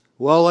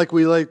Well, like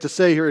we like to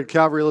say here at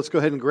Calvary, let's go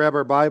ahead and grab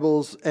our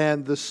Bibles.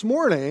 And this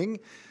morning,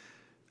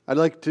 I'd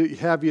like to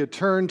have you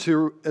turn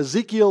to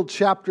Ezekiel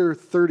chapter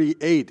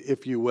 38,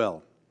 if you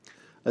will.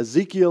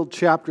 Ezekiel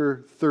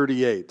chapter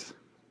 38.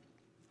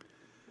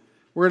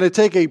 We're going to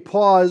take a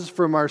pause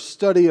from our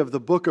study of the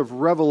book of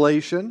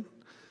Revelation.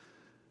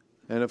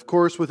 And of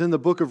course, within the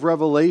book of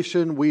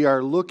Revelation, we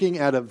are looking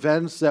at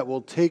events that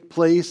will take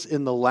place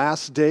in the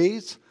last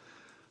days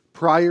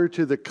prior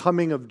to the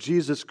coming of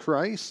Jesus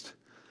Christ.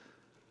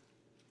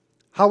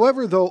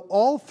 However, though,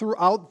 all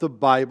throughout the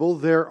Bible,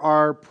 there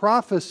are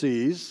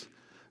prophecies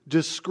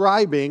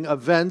describing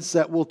events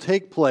that will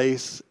take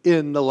place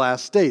in the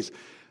last days.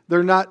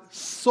 They're not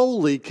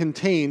solely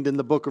contained in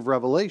the book of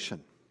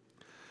Revelation.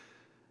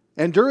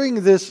 And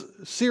during this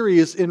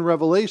series in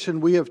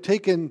Revelation, we have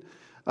taken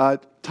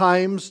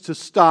times to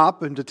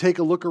stop and to take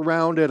a look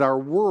around at our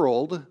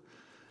world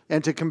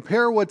and to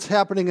compare what's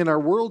happening in our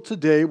world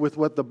today with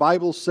what the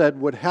Bible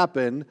said would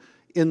happen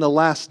in the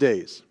last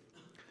days.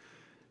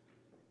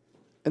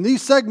 And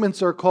these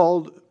segments are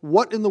called,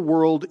 What in the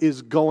World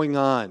is Going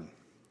On?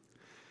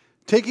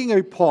 Taking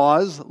a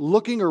pause,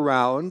 looking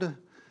around,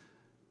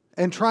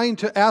 and trying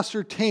to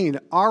ascertain,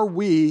 are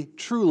we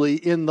truly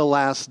in the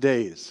last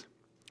days?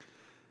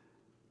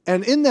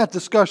 And in that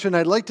discussion,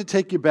 I'd like to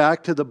take you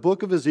back to the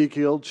book of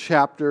Ezekiel,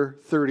 chapter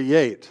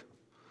 38.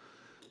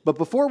 But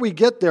before we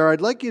get there, I'd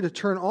like you to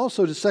turn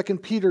also to 2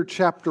 Peter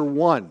chapter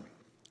 1.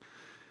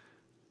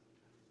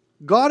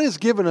 God has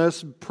given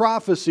us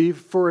prophecy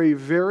for a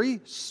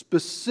very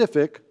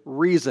specific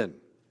reason.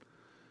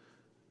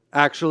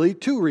 Actually,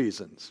 two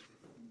reasons.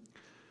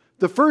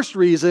 The first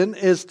reason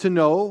is to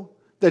know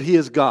that He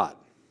is God.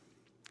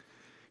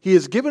 He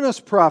has given us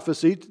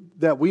prophecy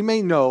that we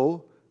may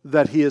know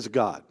that He is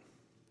God.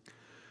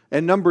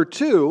 And number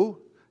two,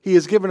 He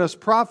has given us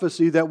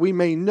prophecy that we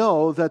may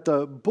know that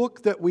the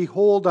book that we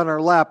hold on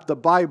our lap, the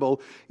Bible,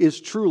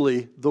 is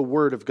truly the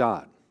Word of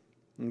God.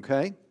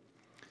 Okay?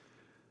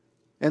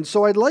 And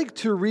so I'd like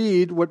to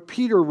read what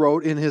Peter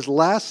wrote in his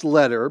last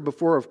letter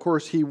before, of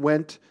course, he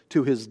went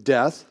to his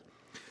death.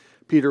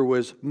 Peter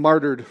was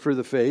martyred for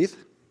the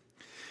faith.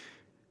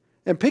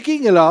 And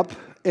picking it up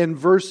in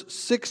verse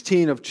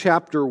 16 of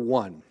chapter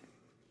 1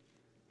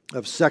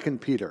 of 2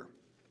 Peter.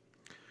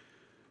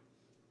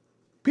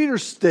 Peter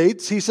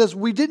states, he says,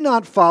 "We did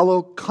not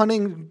follow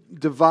cunning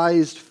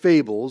devised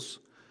fables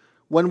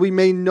when we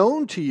made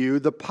known to you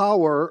the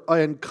power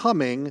and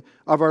coming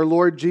of our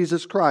Lord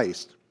Jesus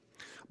Christ,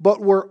 but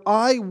were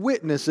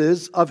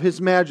eyewitnesses of His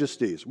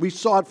majesties." We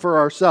saw it for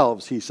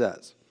ourselves, he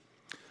says.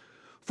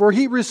 "For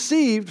He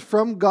received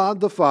from God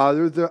the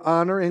Father the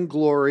honor and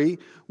glory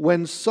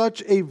when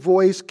such a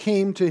voice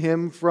came to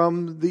Him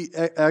from the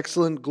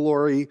excellent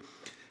glory,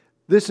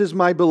 'This is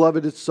my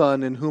beloved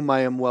Son, in whom I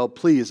am well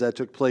pleased.'" That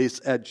took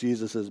place at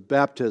Jesus'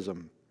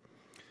 baptism.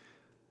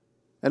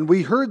 "And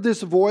we heard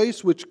this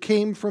voice which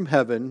came from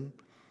heaven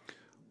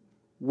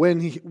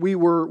when we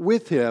were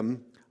with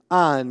Him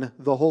on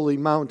the holy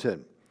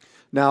mountain."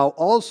 Now,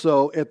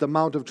 also at the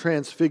Mount of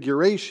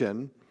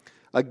Transfiguration,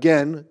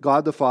 again,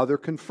 God the Father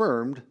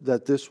confirmed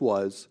that this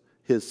was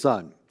His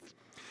Son.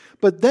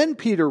 But then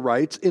Peter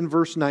writes in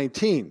verse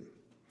 19,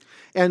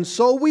 "And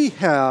so we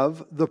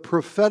have the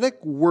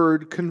prophetic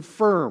word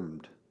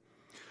confirmed,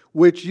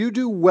 which you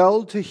do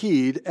well to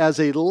heed as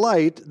a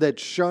light that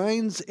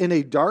shines in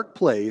a dark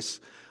place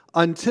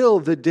until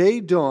the day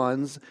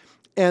dawns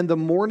and the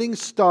morning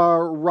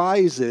star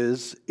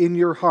rises in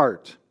your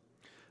heart,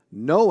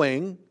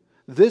 knowing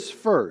this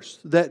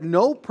first, that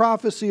no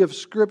prophecy of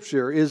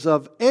Scripture is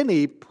of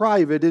any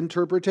private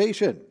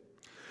interpretation.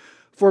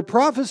 For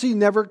prophecy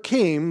never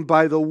came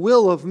by the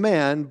will of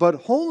man,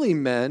 but holy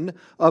men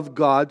of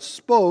God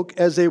spoke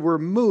as they were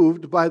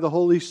moved by the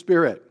Holy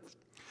Spirit."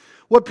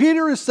 What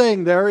Peter is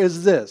saying there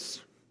is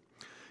this.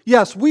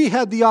 Yes, we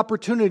had the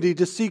opportunity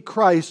to see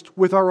Christ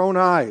with our own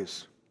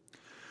eyes.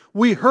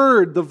 We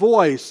heard the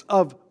voice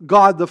of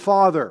God the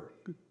Father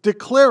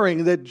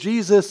declaring that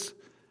Jesus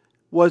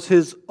was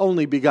His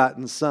only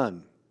begotten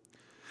Son.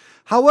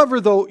 However,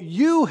 though,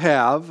 you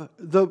have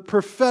the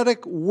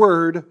prophetic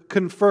word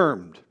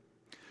confirmed.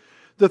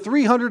 The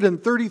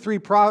 333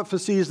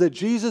 prophecies that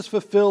Jesus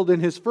fulfilled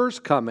in His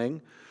first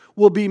coming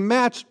will be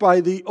matched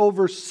by the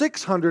over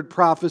 600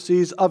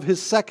 prophecies of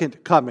His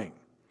second coming.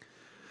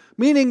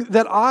 Meaning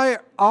that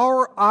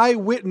our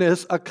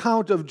eyewitness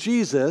account of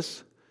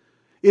Jesus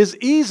is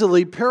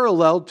easily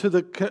paralleled to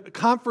the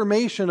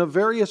confirmation of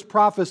various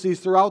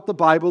prophecies throughout the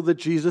Bible that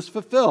Jesus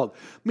fulfilled.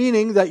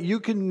 Meaning that you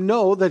can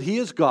know that He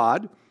is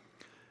God,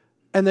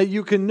 and that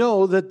you can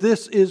know that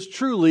this is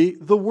truly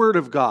the Word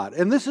of God.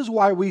 And this is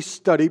why we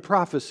study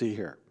prophecy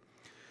here.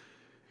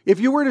 If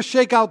you were to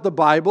shake out the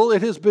Bible,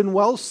 it has been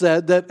well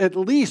said that at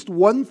least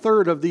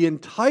 1/3 of the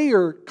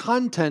entire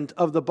content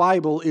of the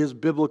Bible is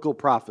biblical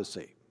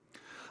prophecy.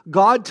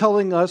 God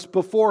telling us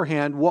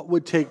beforehand what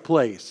would take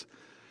place.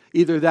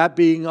 Either that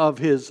being of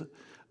His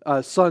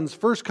Son's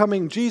first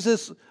coming,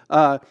 Jesus,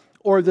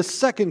 or the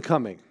second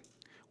coming,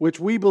 which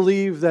we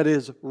believe that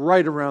is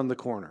right around the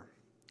corner.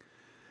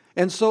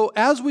 And so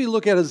as we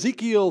look at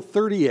Ezekiel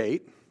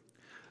 38,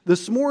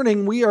 this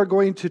morning we are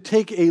going to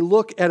take a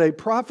look at a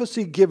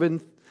prophecy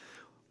given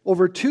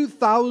over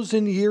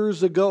 2,000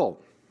 years ago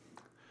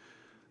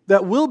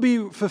that will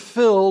be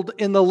fulfilled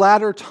in the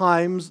latter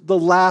times, the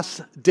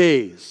last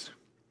days.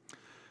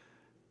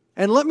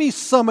 And let me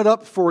sum it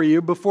up for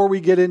you before we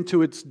get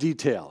into its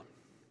detail.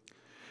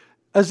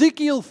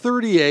 Ezekiel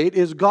 38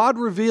 is God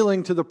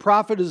revealing to the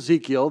prophet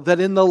Ezekiel that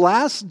in the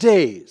last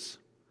days,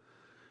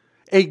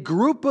 a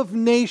group of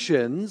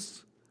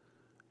nations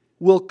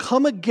will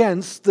come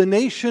against the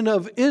nation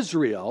of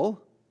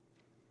Israel,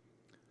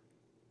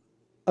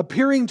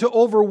 appearing to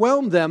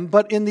overwhelm them,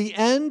 but in the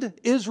end,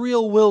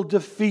 Israel will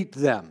defeat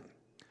them.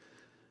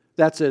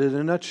 That's it in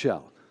a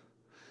nutshell.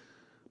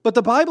 But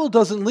the Bible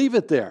doesn't leave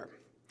it there.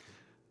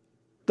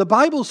 The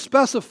Bible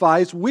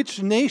specifies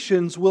which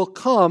nations will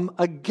come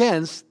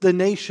against the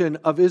nation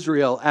of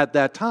Israel at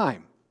that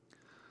time.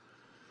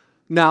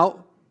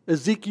 Now,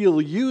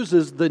 Ezekiel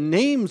uses the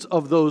names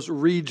of those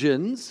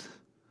regions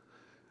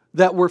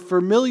that were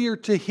familiar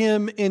to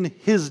him in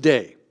his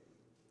day.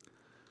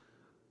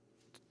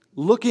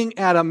 Looking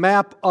at a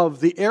map of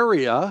the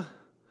area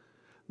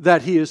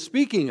that he is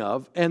speaking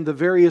of and the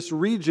various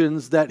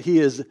regions that he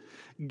is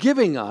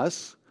giving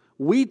us,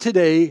 we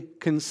today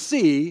can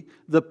see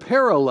the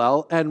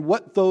parallel and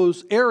what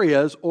those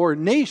areas or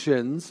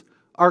nations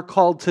are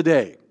called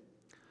today.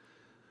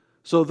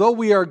 So though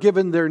we are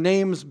given their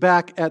names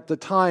back at the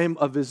time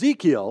of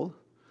Ezekiel,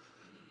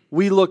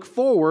 we look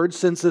forward,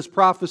 since this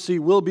prophecy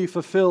will be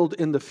fulfilled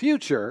in the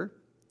future,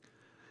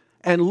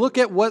 and look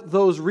at what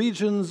those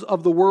regions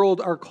of the world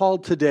are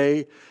called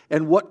today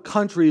and what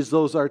countries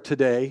those are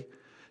today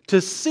to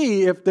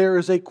see if there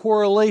is a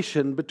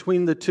correlation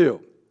between the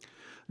two.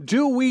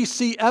 Do we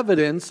see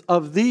evidence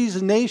of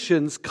these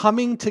nations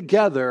coming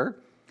together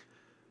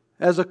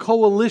as a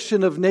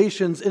coalition of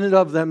nations in and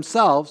of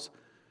themselves,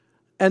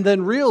 and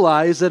then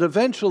realize that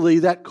eventually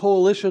that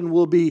coalition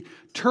will be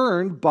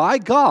turned by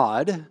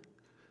God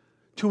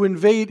to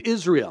invade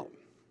Israel?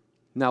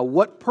 Now,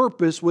 what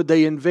purpose would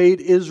they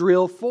invade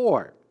Israel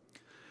for?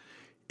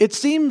 It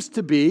seems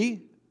to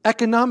be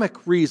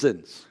economic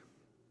reasons.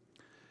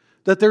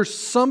 That there's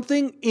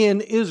something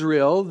in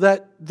Israel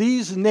that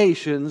these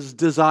nations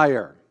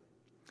desire.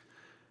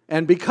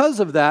 And because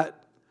of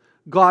that,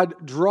 God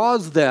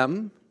draws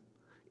them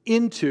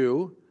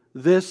into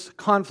this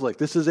conflict.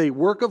 This is a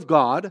work of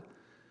God,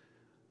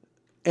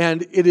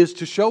 and it is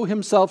to show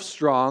himself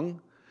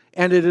strong,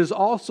 and it is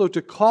also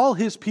to call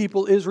his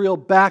people Israel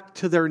back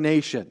to their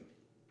nation.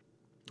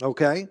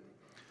 Okay?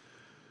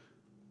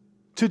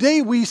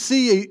 Today we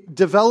see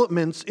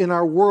developments in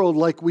our world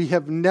like we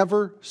have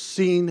never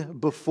seen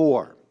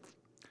before.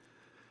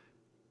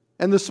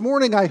 And this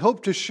morning I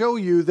hope to show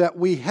you that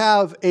we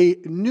have a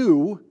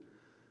new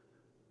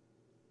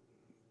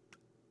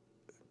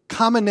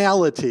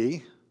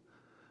commonality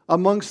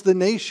amongst the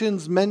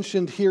nations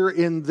mentioned here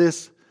in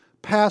this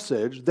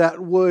passage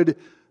that would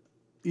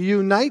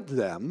unite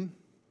them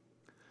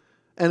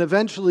and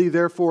eventually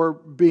therefore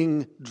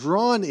being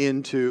drawn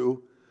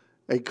into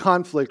a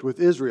conflict with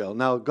Israel.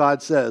 Now,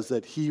 God says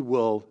that he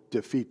will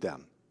defeat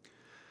them.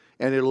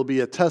 And it'll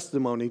be a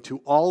testimony to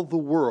all the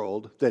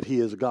world that he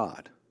is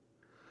God.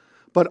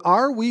 But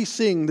are we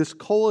seeing this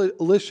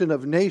coalition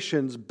of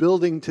nations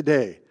building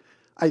today?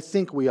 I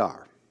think we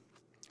are.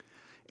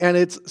 And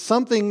it's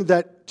something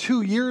that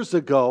 2 years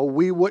ago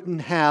we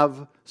wouldn't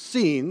have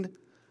seen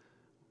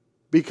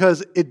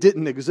because it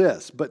didn't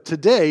exist. But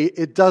today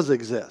it does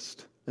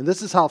exist. And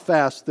this is how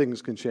fast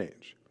things can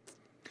change.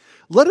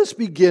 Let us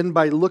begin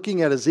by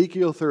looking at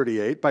Ezekiel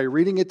 38, by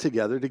reading it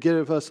together to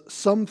give us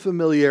some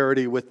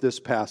familiarity with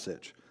this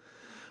passage.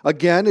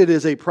 Again, it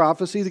is a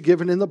prophecy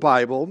given in the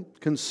Bible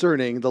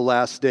concerning the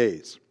last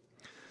days.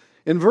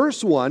 In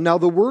verse 1, now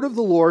the word of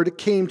the Lord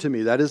came to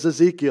me, that is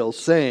Ezekiel,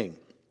 saying,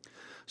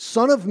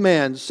 Son of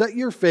man, set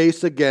your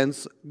face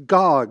against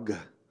Gog,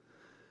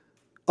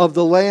 of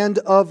the land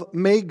of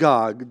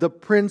Magog, the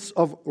prince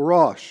of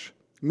Rosh,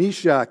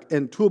 Meshach,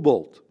 and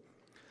Tubal,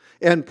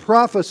 and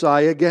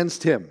prophesy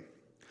against him.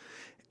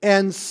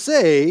 And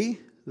say,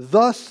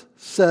 Thus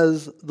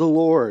says the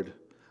Lord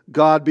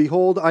God,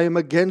 behold, I am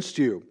against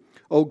you,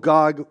 O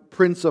Gog,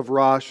 prince of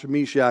Rosh,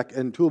 Meshach,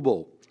 and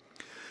Tubal.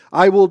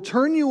 I will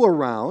turn you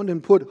around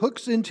and put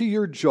hooks into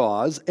your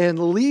jaws and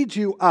lead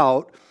you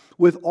out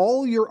with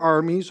all your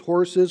armies,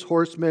 horses,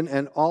 horsemen,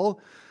 and all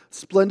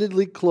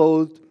splendidly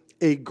clothed,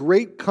 a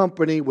great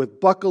company with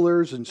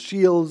bucklers and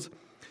shields,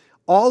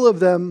 all of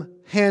them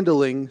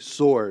handling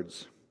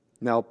swords.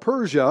 Now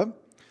Persia,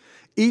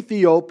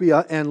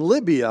 Ethiopia, and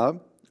Libya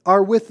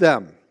are with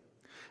them,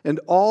 and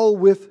all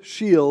with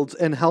shields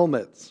and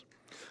helmets.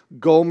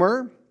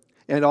 Gomer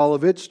and all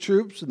of its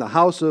troops, and the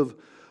house of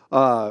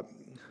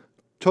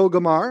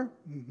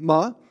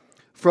Togarmah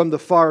from the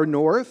far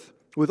north,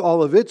 with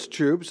all of its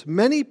troops,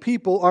 many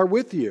people are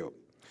with you.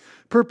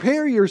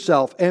 Prepare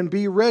yourself and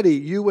be ready,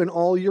 you and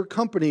all your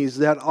companies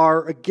that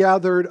are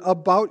gathered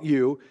about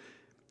you,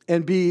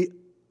 and be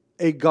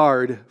a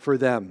guard for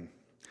them.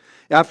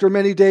 After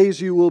many days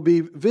you will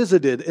be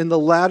visited. In the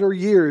latter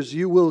years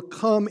you will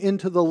come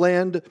into the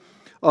land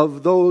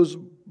of those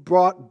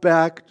brought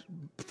back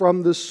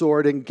from the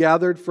sword and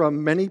gathered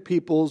from many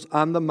peoples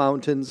on the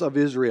mountains of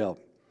Israel,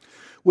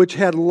 which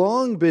had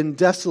long been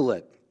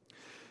desolate.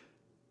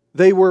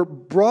 They were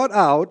brought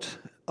out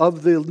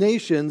of the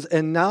nations,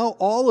 and now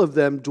all of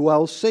them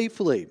dwell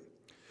safely.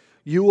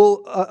 You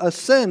will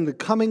ascend,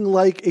 coming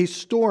like a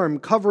storm,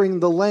 covering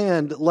the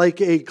land like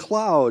a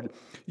cloud,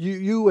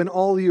 you and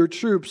all your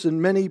troops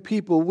and many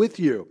people with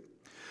you.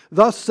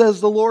 Thus says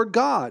the Lord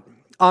God,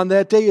 on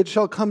that day it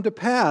shall come to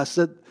pass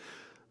that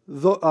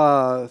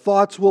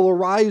thoughts will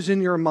arise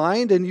in your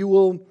mind, and you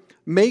will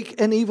make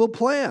an evil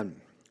plan.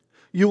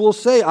 You will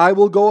say, I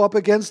will go up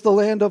against the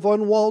land of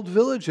unwalled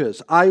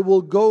villages. I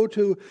will go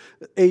to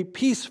a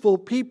peaceful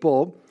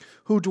people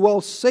who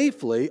dwell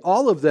safely,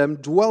 all of them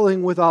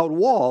dwelling without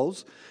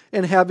walls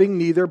and having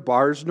neither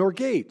bars nor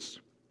gates,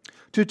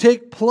 to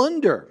take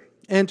plunder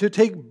and to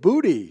take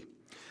booty.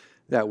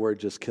 That word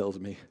just kills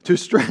me. To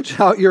stretch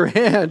out your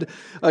hand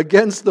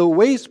against the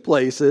waste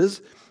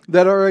places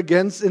that are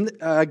again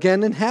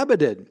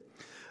inhabited,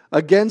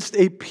 against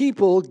a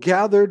people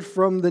gathered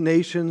from the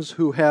nations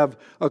who have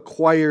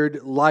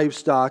acquired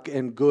livestock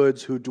and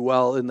goods, who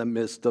dwell in the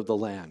midst of the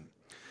land.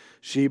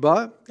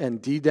 Sheba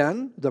and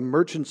Dedan, the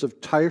merchants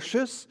of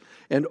Tarshish,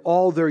 and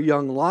all their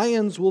young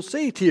lions will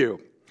say to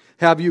you,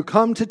 have you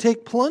come to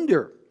take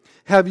plunder?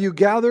 Have you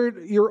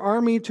gathered your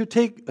army to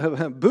take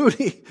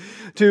booty,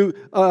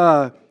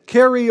 to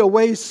carry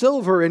away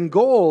silver and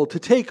gold, to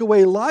take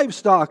away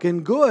livestock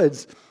and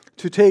goods,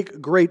 to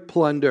take great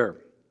plunder?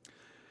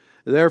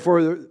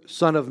 Therefore,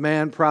 Son of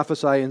Man,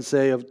 prophesy and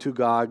say to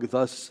Gog,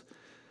 thus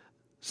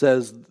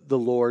says the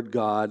Lord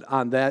God,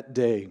 on that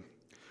day,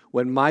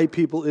 when my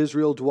people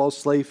Israel dwells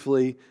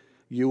safely,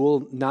 you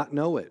will not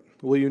know it.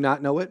 Will you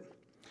not know it?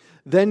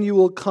 Then you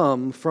will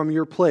come from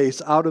your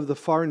place out of the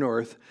far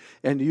north,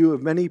 and you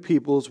have many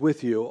peoples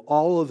with you,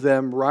 all of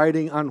them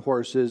riding on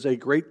horses, a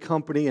great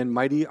company and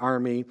mighty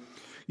army.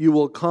 You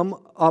will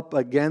come up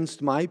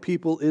against my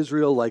people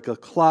Israel like a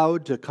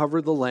cloud to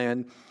cover the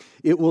land.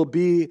 It will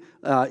be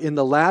in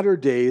the latter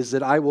days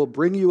that I will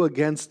bring you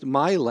against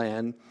my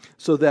land,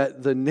 so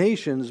that the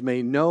nations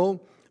may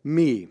know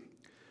me,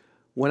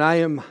 when I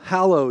am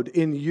hallowed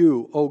in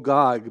you, O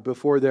Gog,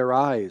 before their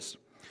eyes.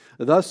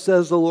 Thus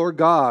says the Lord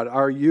God,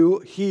 are you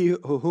he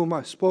whom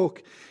I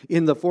spoke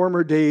in the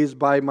former days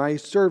by my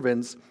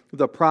servants,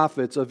 the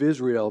prophets of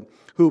Israel,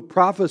 who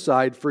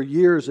prophesied for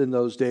years in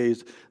those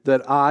days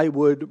that I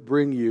would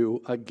bring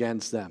you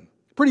against them?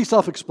 Pretty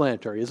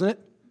self-explanatory, isn't it?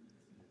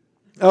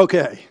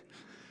 Okay.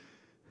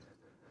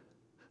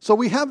 So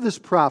we have this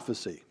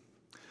prophecy.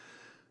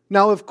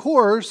 Now, of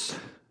course,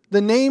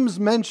 the names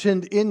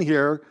mentioned in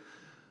here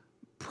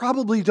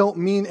probably don't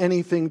mean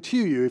anything to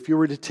you. If you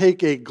were to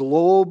take a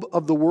globe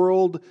of the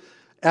world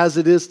as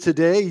it is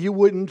today, you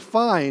wouldn't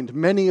find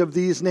many of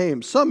these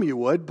names. Some you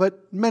would,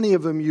 but many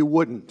of them you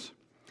wouldn't.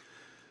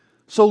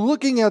 So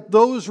looking at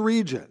those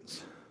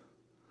regions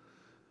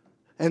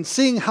and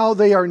seeing how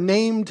they are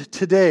named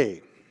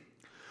today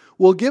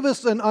will give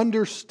us an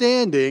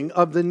understanding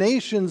of the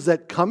nations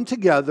that come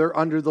together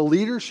under the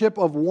leadership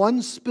of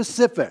one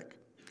specific,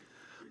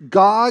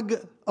 Gog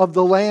of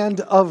the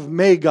land of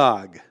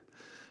Magog.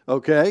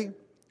 Okay?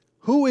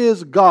 Who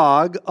is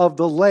Gog of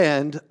the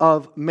land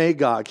of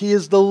Magog? He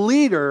is the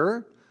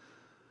leader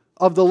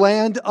of the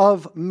land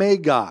of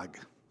Magog.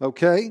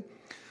 Okay?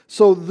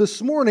 So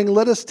this morning,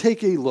 let us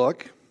take a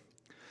look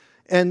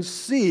and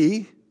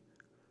see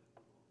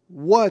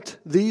what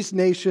these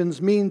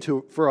nations mean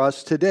for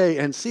us today,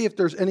 and see if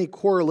there's any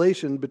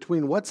correlation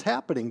between what's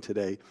happening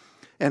today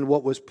and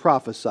what was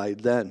prophesied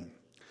then.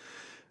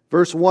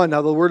 Verse 1,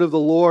 now the word of the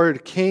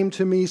Lord came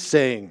to me,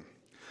 saying,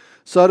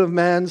 Son of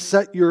man,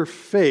 set your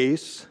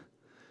face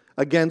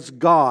against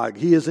Gog.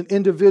 He is an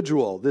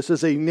individual. This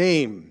is a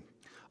name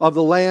of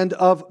the land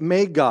of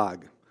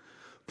Magog,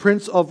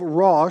 prince of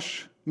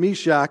Rosh,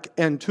 Meshach,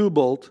 and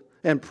Tubal,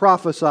 and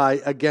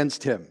prophesy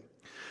against him.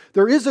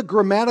 There is a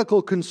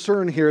grammatical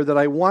concern here that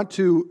I want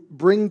to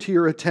bring to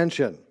your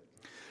attention.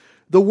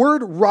 The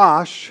word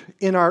Rosh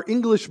in our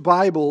English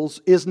Bibles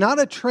is not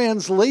a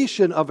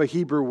translation of a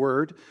Hebrew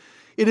word.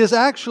 It is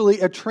actually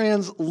a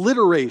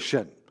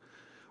transliteration.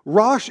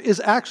 Rosh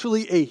is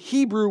actually a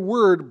Hebrew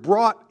word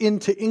brought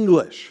into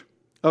English.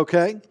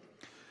 Okay?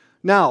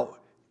 Now,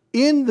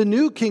 in the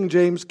New King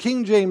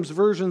James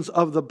versions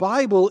of the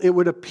Bible, it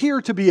would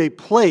appear to be a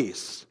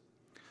place.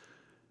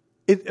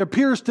 It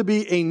appears to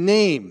be a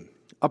name,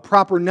 a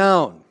proper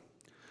noun.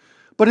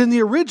 But in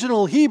the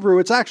original Hebrew,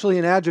 it's actually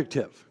an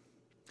adjective.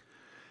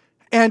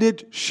 And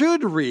it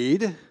should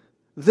read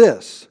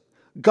this: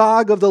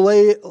 Gog of the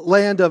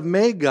land of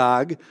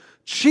Magog,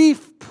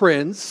 chief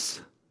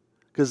prince,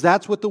 because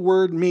that's what the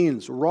word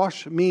means.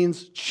 Rosh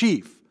means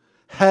chief,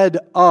 head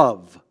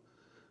of.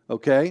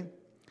 Okay?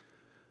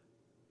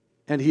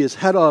 And he is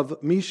head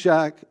of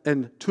Meshach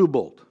and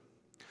Tubal.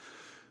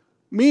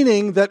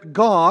 Meaning that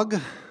Gog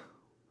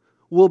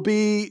will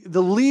be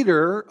the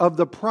leader of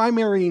the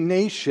primary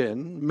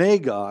nation,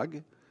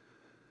 Magog,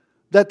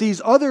 that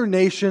these other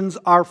nations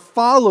are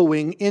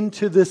following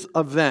into this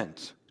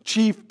event.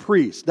 Chief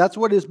priest. That's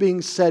what is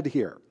being said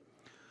here.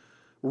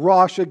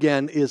 Rosh,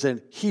 again, is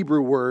a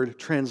Hebrew word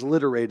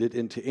transliterated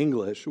into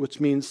English, which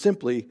means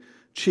simply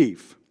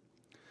chief.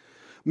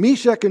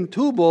 Meshach and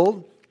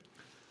Tubal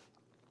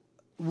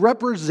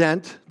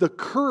represent the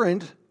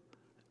current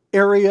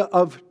area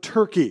of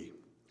Turkey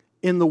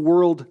in the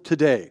world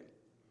today.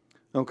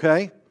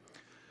 Okay?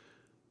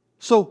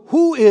 So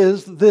who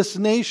is this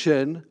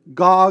nation,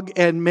 Gog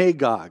and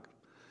Magog?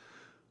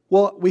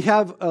 Well, we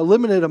have a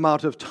limited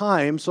amount of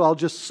time, so I'll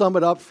just sum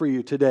it up for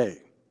you today.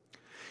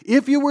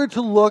 If you were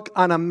to look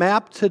on a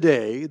map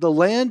today, the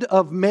land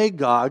of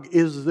Magog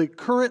is the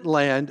current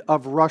land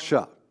of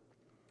Russia.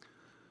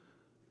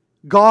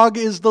 Gog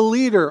is the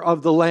leader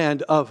of the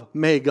land of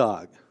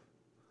Magog.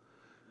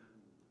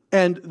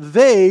 And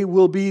they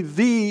will be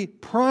the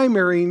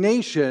primary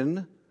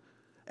nation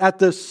at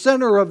the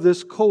center of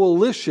this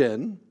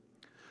coalition,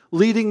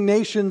 leading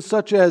nations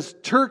such as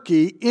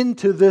Turkey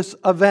into this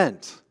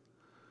event.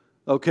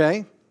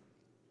 Okay?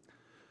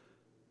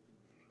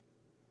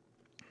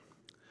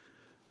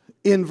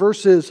 In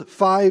verses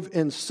 5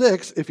 and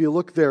 6, if you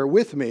look there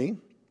with me,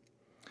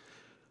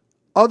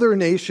 other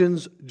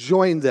nations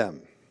join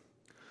them.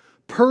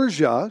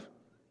 Persia,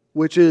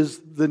 which is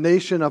the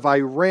nation of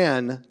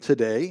Iran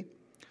today,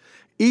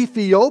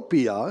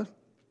 Ethiopia,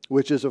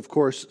 which is of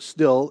course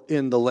still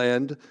in the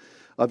land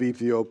of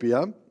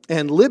Ethiopia,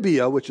 and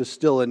Libya, which is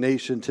still a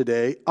nation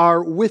today,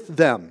 are with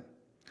them.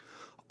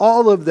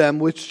 All of them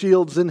with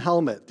shields and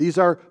helmet. These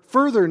are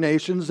further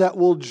nations that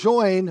will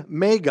join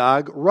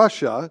Magog,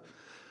 Russia,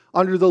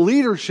 under the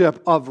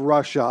leadership of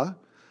Russia,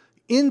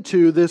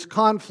 into this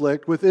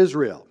conflict with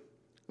Israel.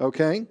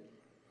 Okay?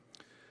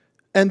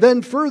 And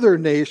then further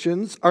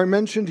nations are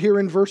mentioned here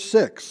in verse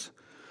 6.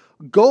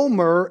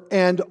 Gomer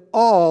and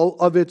all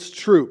of its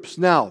troops.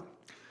 Now,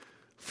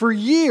 for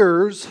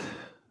years,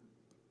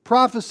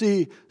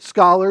 prophecy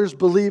scholars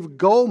believe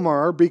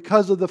Gomer,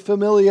 because of the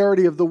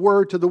familiarity of the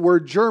word to the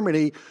word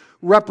Germany,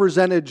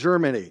 represented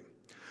Germany.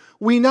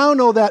 We now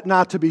know that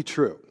not to be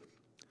true.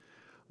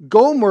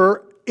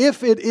 Gomer,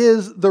 if it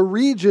is the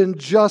region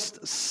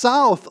just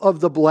south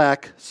of the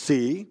Black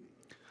Sea,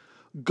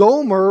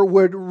 Gomer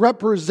would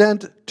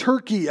represent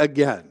Turkey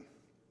again.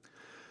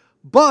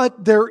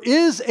 But there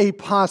is a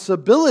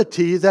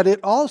possibility that it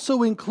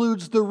also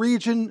includes the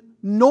region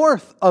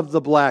north of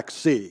the Black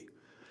Sea.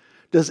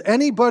 Does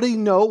anybody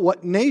know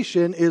what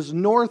nation is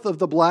north of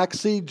the Black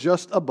Sea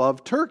just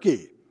above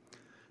Turkey?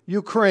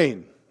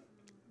 Ukraine.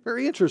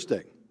 Very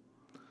interesting.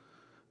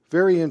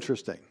 Very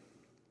interesting.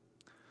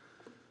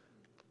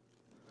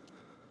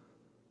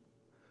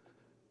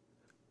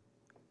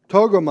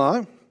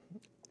 Togarmah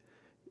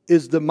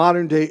is the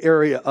modern-day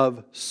area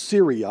of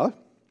Syria.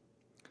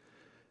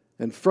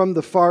 And from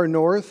the far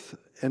north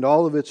and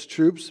all of its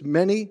troops,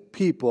 many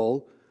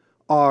people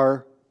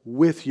are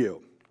with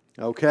you.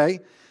 Okay?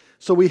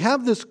 So we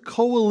have this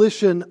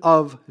coalition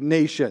of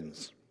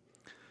nations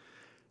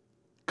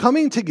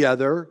coming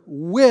together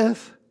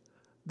with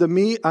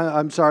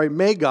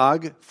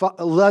Magog,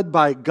 led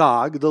by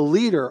Gog, the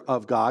leader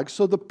of Gog.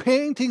 So the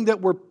painting that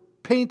we're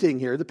painting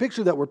here, the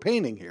picture that we're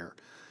painting here,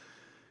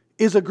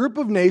 is a group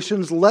of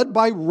nations led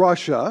by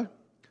Russia,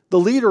 the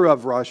leader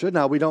of Russia.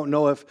 Now, we don't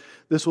know if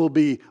this will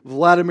be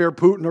Vladimir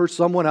Putin or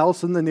someone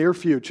else in the near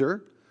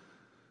future.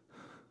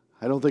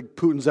 I don't think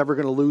Putin's ever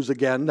going to lose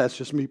again. That's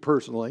just me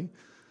personally.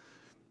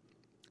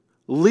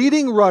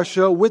 Leading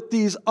Russia with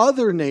these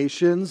other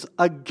nations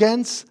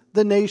against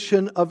the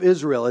nation of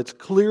Israel. It's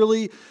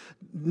clearly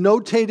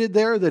notated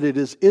there that it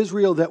is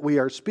Israel that we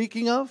are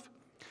speaking of.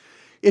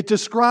 It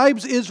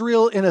describes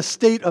Israel in a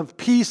state of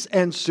peace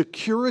and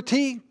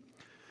security.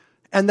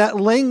 And that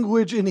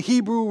language in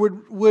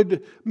Hebrew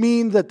would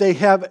mean that they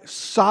have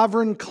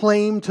sovereign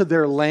claim to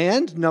their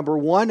land, number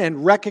one,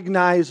 and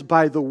recognized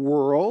by the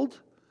world.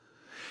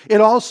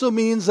 It also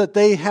means that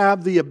they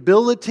have the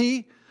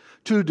ability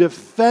to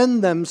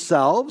defend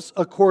themselves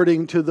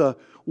according to the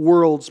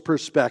world's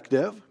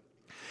perspective.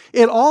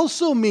 It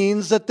also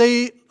means that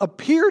they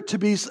appear to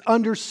be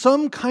under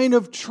some kind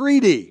of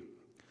treaty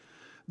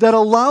that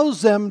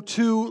allows them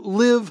to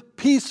live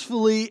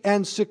peacefully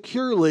and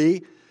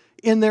securely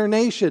in their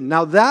nation.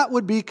 Now that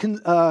would be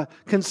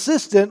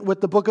consistent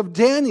with the book of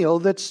Daniel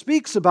that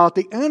speaks about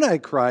the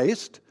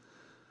Antichrist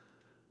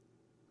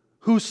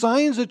who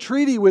signs a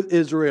treaty with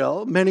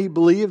Israel. Many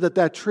believe that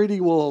that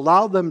treaty will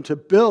allow them to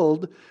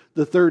build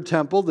the third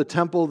temple, the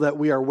temple that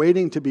we are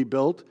waiting to be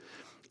built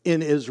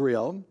in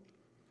Israel.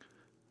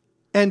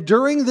 And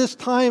during this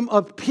time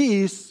of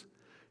peace,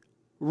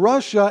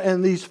 Russia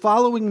and these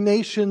following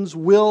nations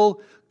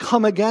will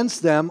come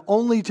against them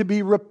only to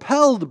be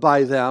repelled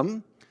by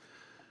them,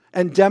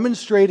 and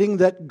demonstrating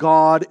that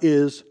God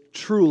is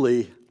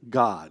truly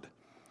God.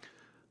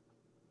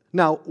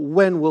 Now,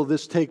 when will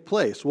this take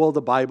place? Well,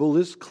 the Bible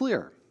is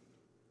clear.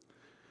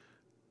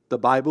 The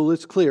Bible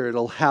is clear.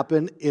 It'll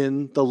happen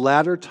in the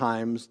latter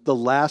times, the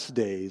last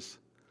days,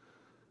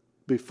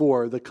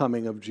 before the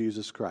coming of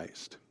Jesus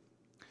Christ.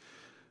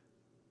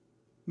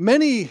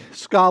 Many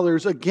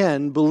scholars,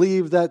 again,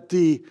 believe that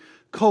the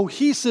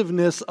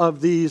cohesiveness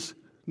of these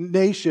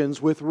nations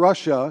with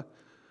Russia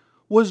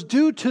was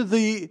due to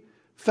the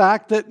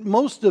fact that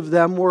most of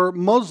them were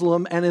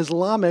Muslim and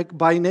Islamic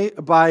by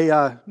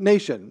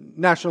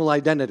national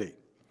identity.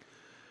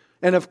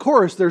 And of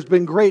course, there's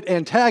been great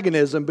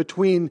antagonism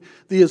between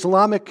the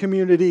Islamic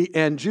community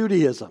and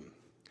Judaism.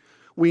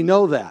 We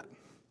know that.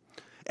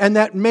 And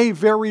that may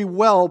very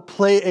well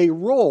play a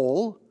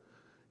role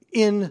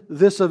in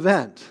this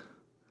event.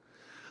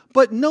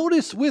 But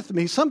notice with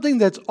me something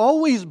that's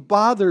always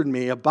bothered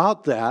me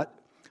about that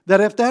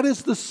if that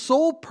is the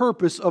sole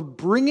purpose of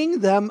bringing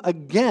them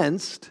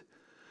against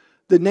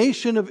the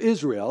nation of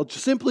Israel,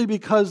 simply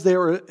because they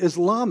are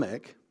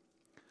Islamic,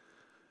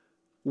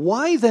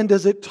 why then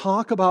does it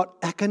talk about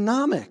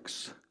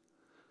economics?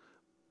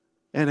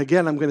 And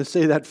again, I'm going to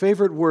say that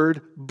favorite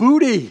word,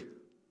 booty.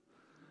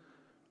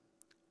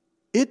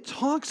 It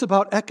talks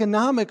about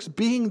economics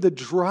being the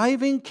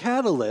driving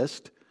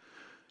catalyst.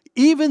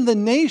 Even the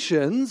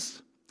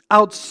nations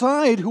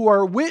outside who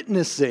are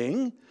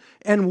witnessing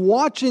and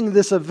watching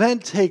this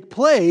event take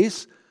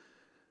place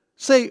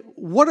say,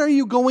 what are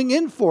you going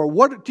in for?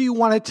 What do you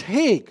want to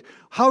take?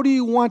 How do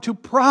you want to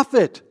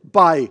profit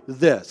by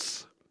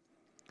this?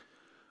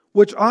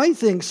 Which I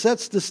think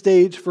sets the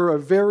stage for a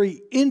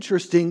very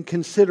interesting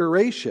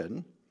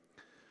consideration.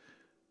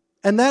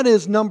 And that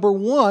is, number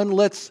one,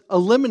 let's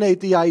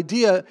eliminate the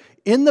idea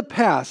in the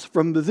past,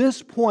 from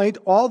this point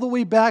all the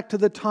way back to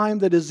the time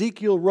that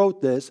Ezekiel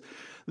wrote this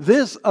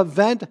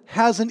event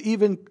hasn't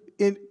even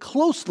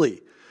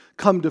closely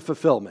come to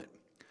fulfillment.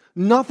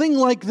 Nothing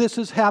like this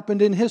has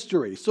happened in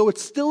history. So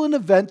it's still an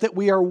event that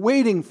we are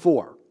waiting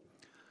for.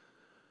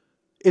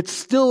 It's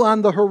still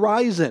on the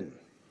horizon.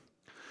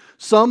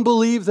 Some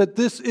believe that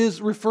this is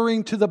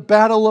referring to the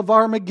Battle of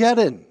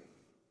Armageddon.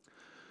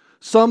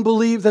 Some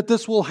believe that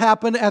this will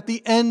happen at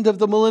the end of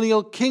the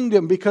millennial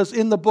kingdom, because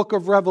in the book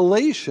of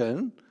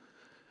Revelation,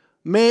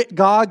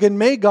 Gog and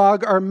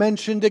Magog are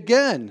mentioned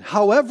again.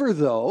 However,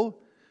 though,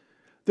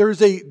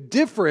 there's a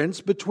difference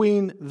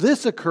between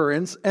this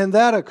occurrence and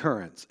that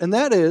occurrence. And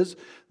that is,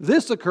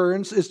 this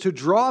occurrence is to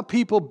draw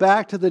people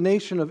back to the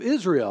nation of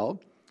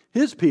Israel,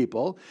 his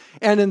people.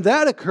 And in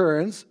that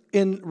occurrence,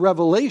 in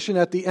Revelation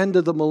at the end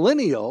of the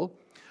millennial,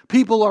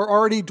 people are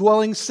already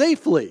dwelling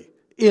safely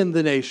in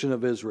the nation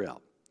of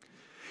Israel.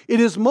 It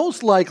is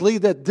most likely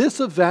that this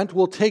event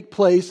will take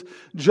place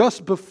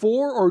just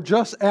before or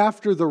just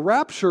after the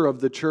rapture of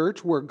the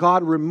church, where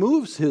God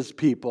removes his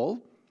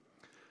people.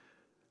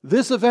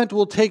 This event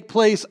will take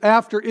place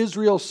after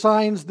Israel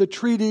signs the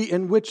treaty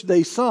in which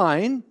they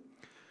sign,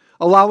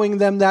 allowing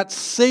them that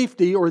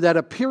safety or that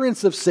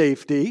appearance of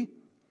safety.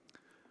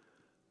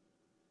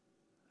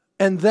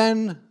 And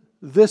then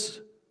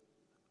this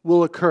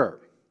will occur.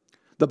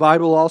 The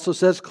Bible also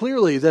says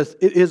clearly that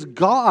it is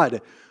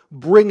God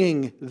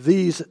bringing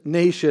these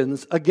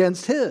nations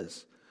against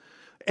his,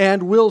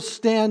 and will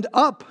stand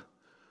up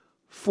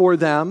for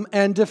them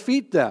and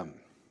defeat them.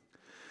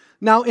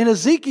 Now, in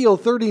Ezekiel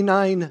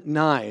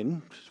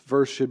 39:9,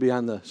 verse should be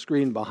on the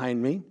screen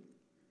behind me,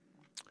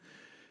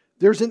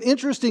 there's an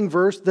interesting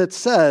verse that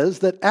says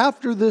that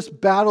after this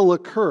battle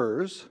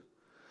occurs,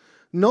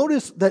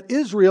 notice that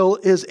Israel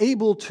is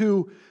able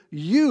to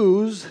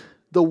use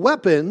the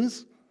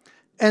weapons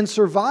and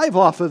survive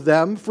off of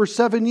them for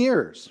 7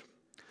 years.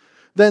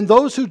 Then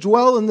those who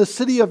dwell in the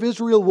city of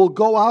Israel will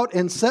go out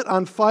and set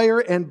on fire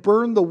and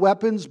burn the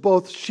weapons,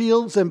 both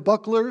shields and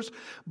bucklers,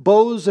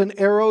 bows and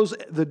arrows,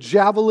 the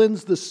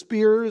javelins, the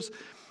spears,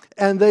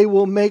 and they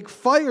will make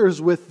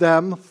fires with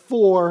them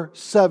for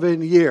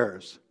 7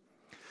 years.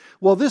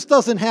 Well, this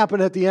doesn't happen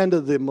at the end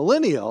of the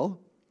millennial,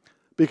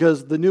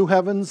 because the new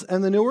heavens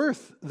and the new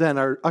earth then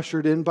are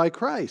ushered in by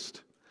Christ.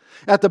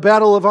 At the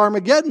Battle of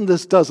Armageddon,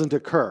 this doesn't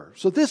occur.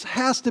 So this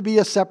has to be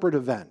a separate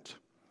event.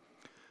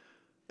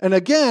 And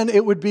again,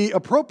 it would be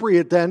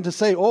appropriate then to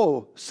say,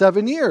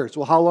 7 years.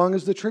 Well, how long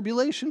is the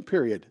tribulation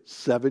period?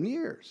 7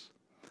 years.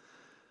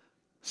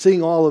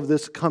 Seeing all of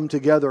this come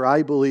together,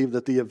 I believe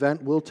that the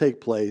event will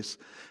take place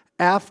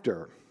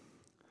after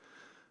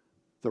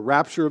the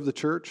rapture of the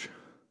church,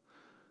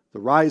 the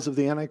rise of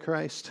the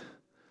Antichrist,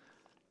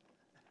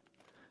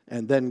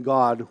 and then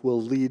God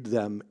will lead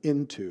them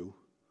into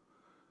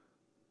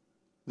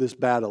this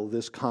battle,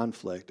 this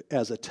conflict,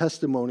 as a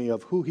testimony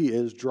of who he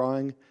is,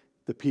 drawing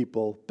the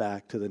people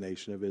back to the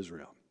nation of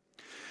Israel.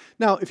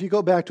 Now, if you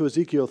go back to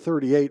Ezekiel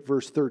 38,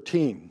 verse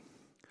 13,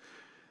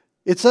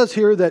 it says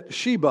here that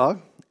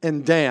Sheba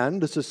and Dan,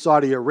 this is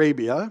Saudi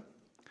Arabia,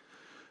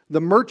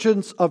 the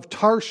merchants of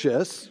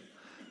Tarshish,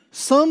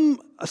 some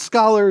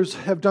scholars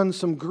have done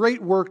some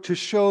great work to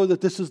show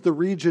that this is the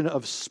region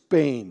of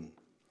Spain.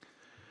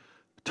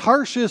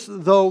 Tarshish,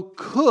 though,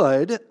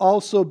 could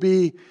also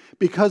be,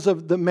 because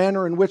of the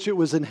manner in which it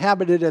was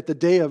inhabited at the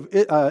day of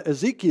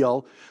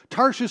Ezekiel,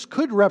 Tarshish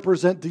could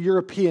represent the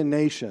European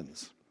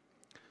nations.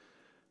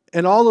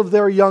 And all of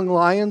their young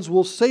lions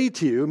will say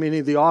to you,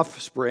 meaning the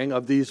offspring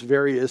of these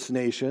various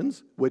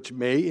nations, which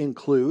may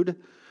include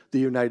the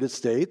United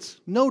States,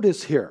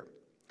 notice here,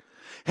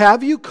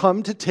 Have you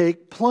come to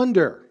take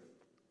plunder?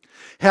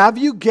 Have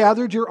you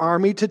gathered your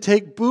army to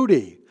take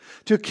booty,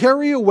 to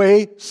carry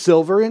away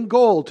silver and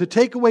gold, to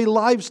take away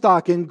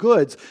livestock and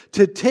goods,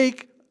 to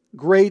take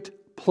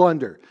great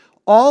plunder?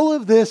 All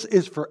of this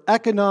is for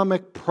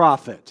economic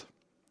profit.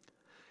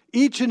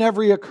 Each and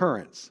every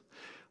occurrence.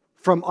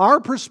 From our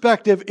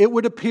perspective, it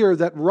would appear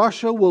that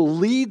Russia will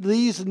lead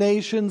these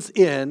nations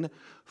in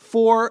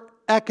for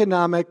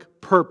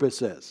economic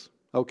purposes.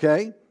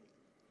 Okay?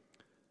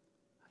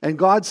 And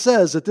God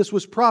says that this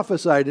was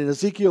prophesied in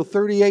Ezekiel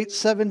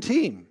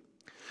 38:17.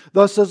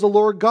 Thus says the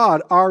Lord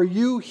God, are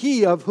you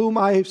he of whom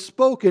I have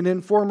spoken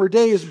in former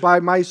days by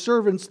my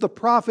servants, the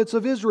prophets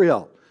of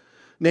Israel,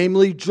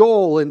 namely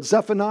Joel and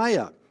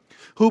Zephaniah,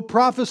 who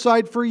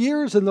prophesied for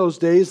years in those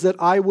days that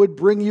I would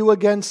bring you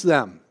against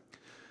them?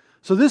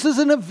 So this is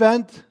an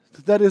event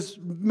that is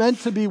meant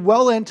to be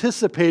well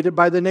anticipated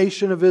by the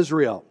nation of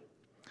Israel.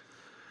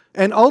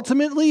 And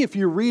ultimately, if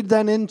you read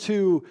then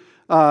into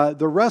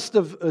the rest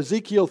of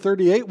Ezekiel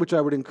 38, which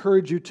I would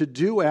encourage you to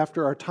do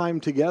after our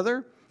time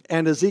together,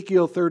 and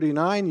Ezekiel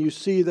 39, you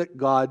see that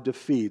God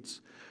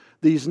defeats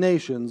these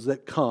nations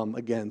that come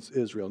against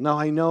Israel. Now,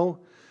 I know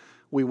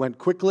we went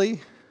quickly.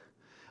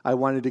 I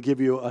wanted to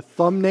give you a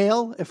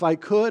thumbnail, if I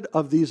could,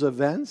 of these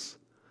events.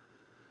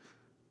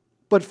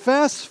 But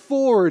fast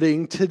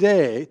forwarding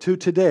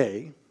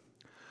today,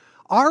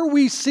 are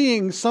we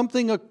seeing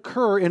something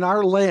occur in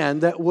our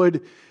land that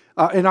would,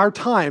 in our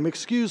time,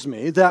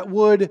 that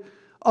would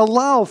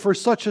allow for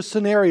such a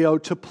scenario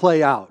to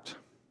play out?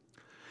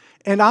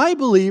 And I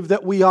believe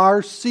that we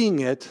are seeing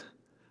it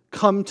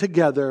come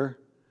together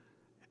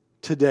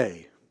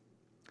today.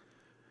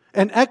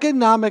 An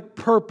economic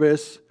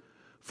purpose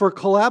for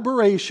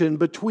collaboration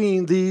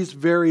between these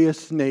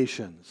various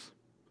nations.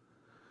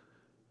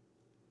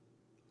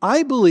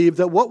 I believe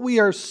that what we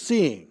are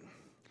seeing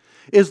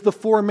is the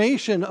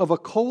formation of a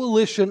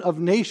coalition of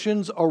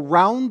nations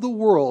around the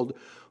world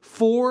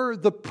for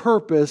the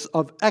purpose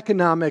of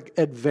economic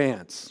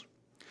advance.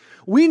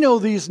 We know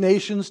these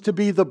nations to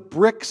be the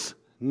BRICS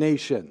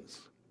nations.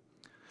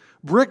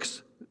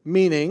 BRICS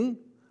meaning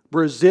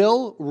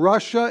Brazil,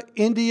 Russia,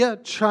 India,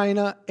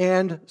 China,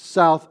 and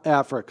South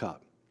Africa.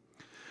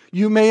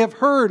 You may have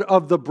heard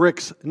of the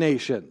BRICS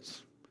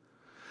nations.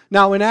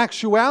 Now, in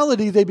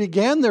actuality, they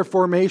began their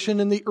formation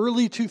in the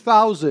early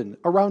 2000s,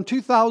 around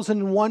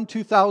 2001,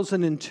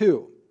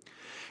 2002.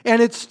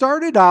 And it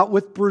started out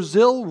with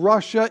Brazil,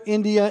 Russia,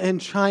 India, and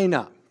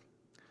China.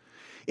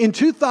 In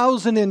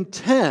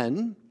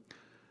 2010,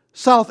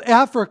 South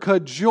Africa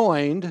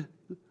joined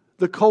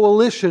the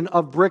coalition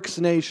of BRICS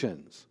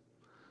nations.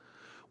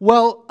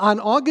 Well, on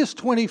August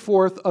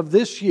 24th of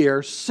this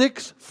year,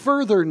 6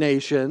 further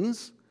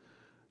nations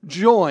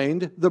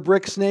joined the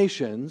BRICS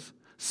nations,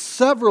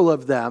 several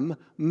of them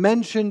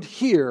mentioned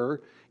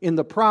here in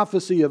the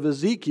prophecy of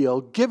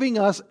Ezekiel, giving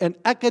us an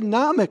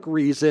economic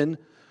reason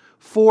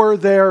for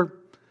their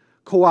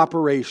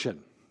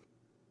cooperation.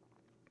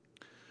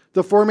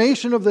 The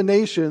formation of the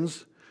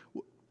nations,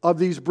 of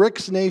these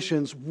BRICS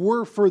nations,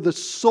 were for the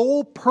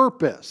sole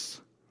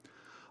purpose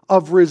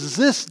of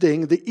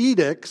resisting the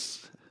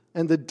edicts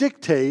and the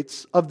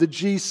dictates of the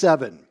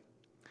G7.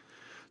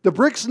 The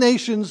BRICS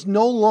nations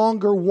no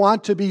longer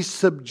want to be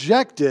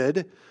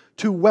subjected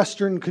to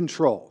Western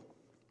control.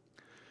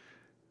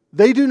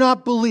 They do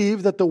not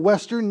believe that the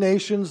Western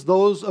nations,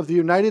 those of the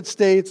United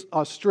States,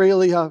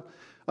 Australia,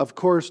 of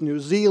course, New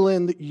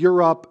Zealand,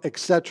 Europe,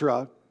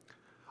 etc.,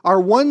 are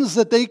ones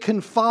that they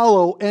can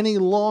follow any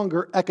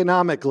longer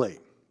economically.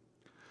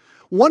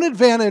 One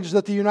advantage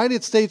that the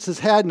United States has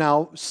had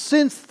now,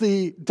 since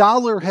the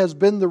dollar has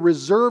been the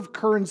reserve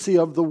currency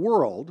of the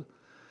world,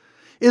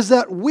 is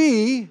that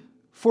we,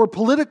 for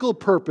political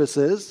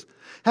purposes,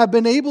 have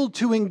been able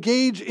to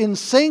engage in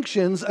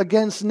sanctions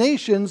against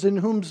nations in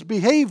whose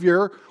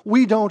behavior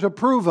we don't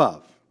approve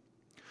of,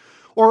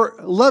 or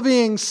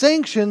levying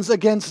sanctions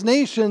against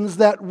nations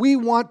that we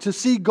want to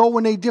see go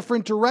in a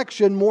different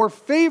direction, more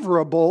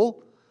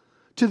favorable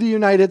to the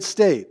United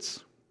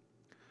States.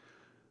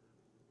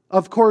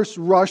 Of course,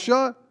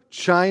 Russia,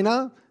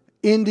 China,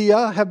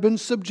 India have been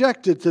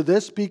subjected to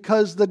this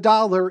because the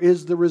dollar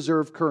is the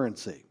reserve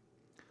currency.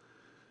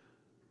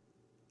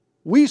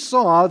 We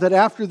saw that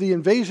after the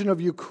invasion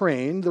of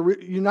Ukraine, the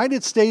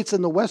United States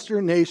and the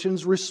Western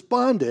nations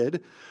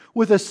responded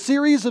with a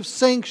series of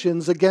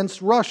sanctions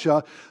against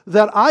Russia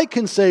that I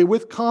can say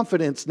with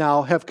confidence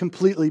now have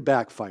completely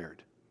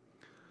backfired.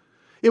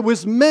 It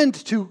was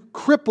meant to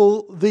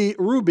cripple the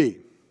ruble.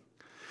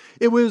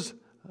 It was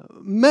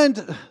meant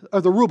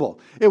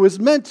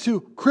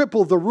to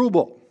cripple the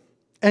ruble,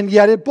 and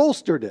yet it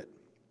bolstered it.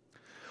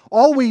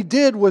 All we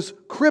did was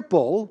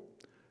cripple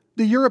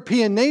the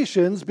European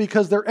nations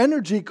because their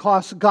energy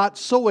costs got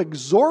so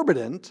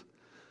exorbitant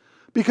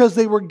because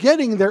they were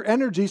getting their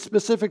energy,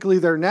 specifically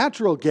their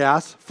natural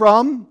gas,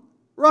 from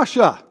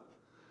Russia.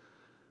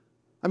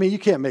 I mean, you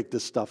can't make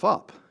this stuff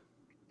up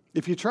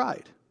if you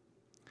tried.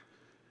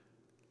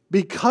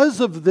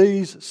 Because of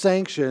these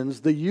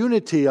sanctions, the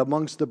unity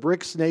amongst the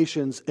BRICS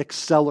nations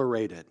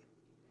accelerated.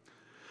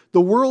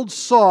 The world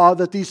saw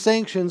that these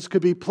sanctions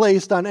could be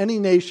placed on any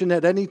nation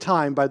at any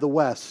time by the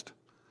West.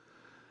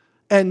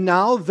 And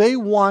now they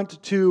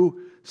want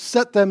to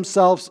set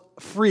themselves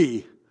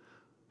free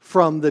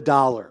from the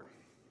dollar.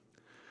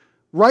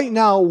 Right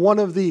now, one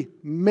of the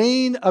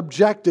main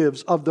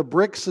objectives of the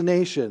BRICS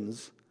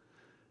nations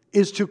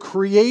is to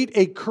create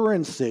a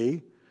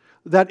currency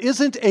that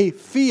isn't a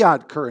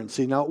fiat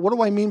currency. Now, what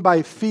do I mean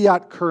by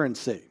fiat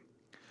currency?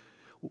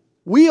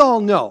 We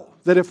all know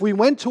that if we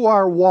went to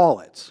our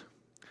wallets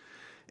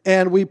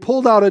and we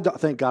pulled out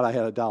thank God I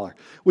had a dollar.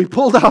 We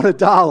pulled out a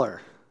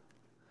dollar.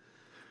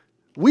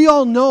 We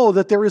all know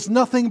that there is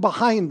nothing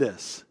behind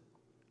this,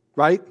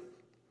 right?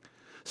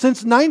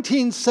 Since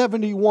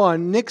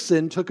 1971,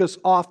 Nixon took us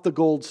off the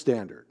gold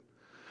standard.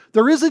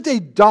 There isn't a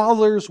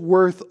dollar's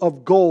worth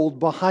of gold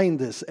behind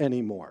this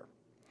anymore.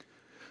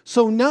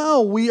 So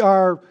now we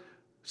are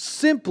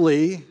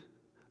simply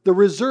the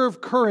reserve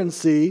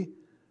currency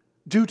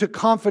due to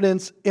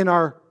confidence in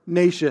our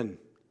nation,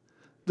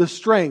 the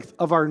strength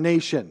of our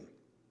nation.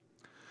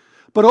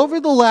 But over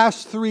the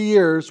last 3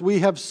 years, we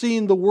have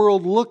seen the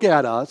world look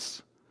at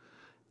us,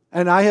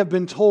 and I have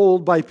been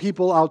told by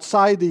people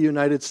outside the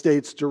United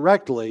States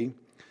directly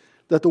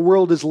that the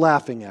world is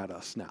laughing at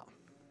us now.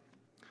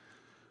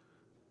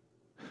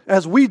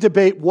 As we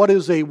debate what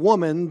is a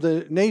woman,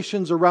 the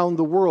nations around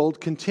the world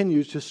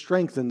continue to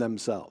strengthen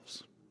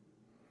themselves.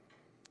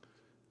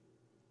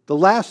 The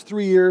last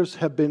 3 years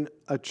have been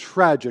a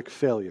tragic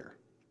failure.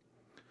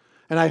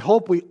 And I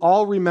hope we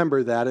all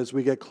remember that as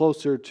we get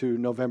closer to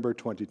November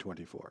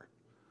 2024.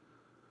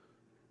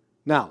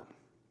 Now,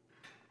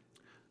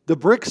 the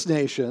BRICS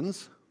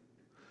nations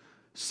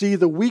see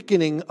the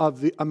weakening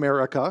of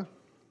America.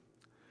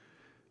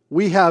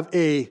 We have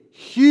a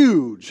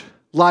huge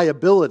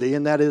liability,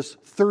 and that is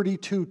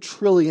 $32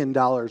 trillion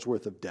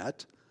worth of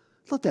debt.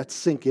 Let that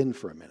sink in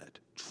for a minute.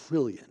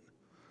 Trillion.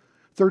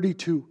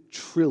 32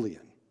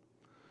 trillion.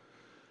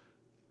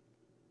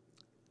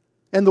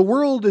 And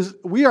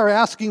we are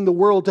asking the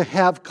world to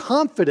have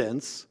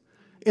confidence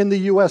in the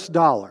U.S.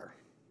 dollar.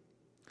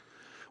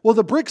 Well,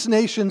 the BRICS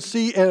nations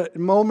see a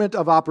moment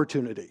of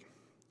opportunity.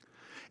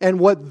 And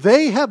what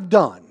they have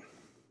done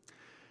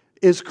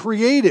is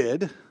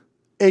created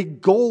a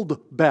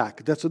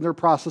gold-backed, that's in their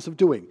process of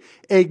doing,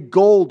 a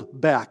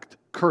gold-backed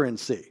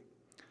currency.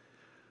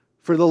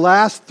 For the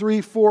last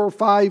 3, 4,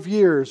 5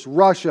 years,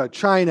 Russia,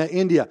 China,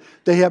 India,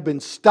 they have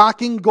been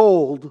stocking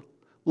gold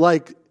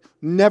like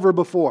never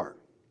before.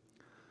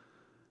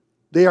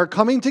 They are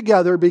coming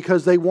together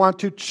because they want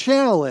to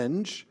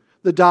challenge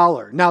the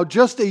dollar. Now,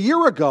 just a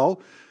year ago,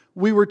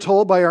 we were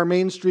told by our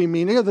mainstream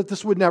media that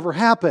this would never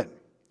happen.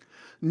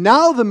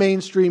 Now the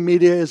mainstream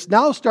media is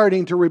now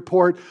starting to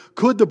report,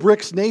 could the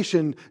BRICS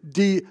nation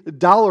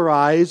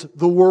de-dollarize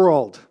the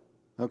world?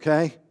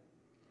 Okay?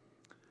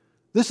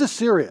 This is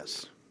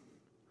serious.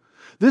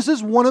 This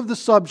is one of the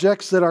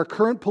subjects that our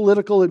current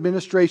political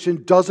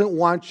administration doesn't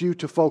want you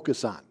to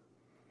focus on.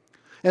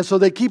 And so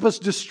they keep us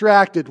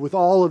distracted with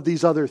all of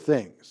these other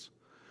things,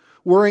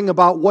 worrying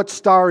about what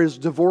star is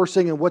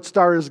divorcing and what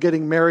star is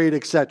getting married,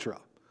 etc.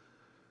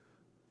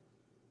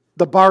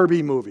 The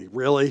Barbie movie,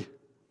 really?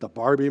 The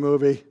Barbie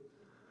movie?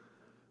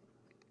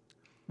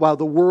 While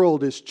the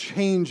world is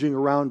changing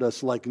around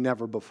us like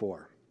never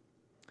before.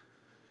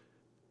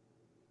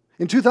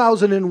 In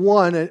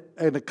 2001,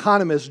 an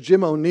economist,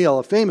 Jim O'Neill,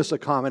 a famous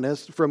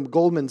economist from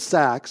Goldman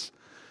Sachs,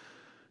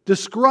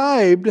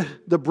 described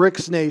the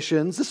BRICS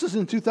nations, this is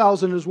in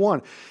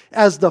 2001,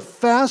 as the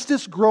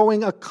fastest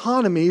growing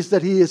economies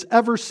that he has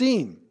ever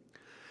seen.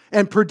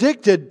 And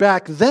predicted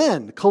back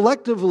then,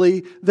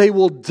 collectively, they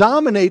will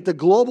dominate the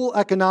global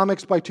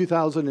economics by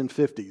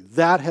 2050.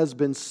 That has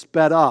been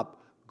sped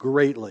up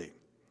greatly.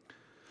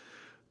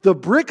 The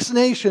BRICS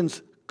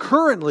nations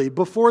currently,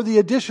 before the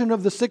addition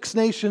of the 6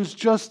 nations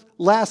just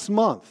last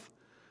month,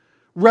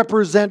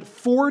 represent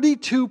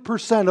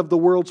 42% of the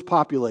world's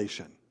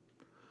population.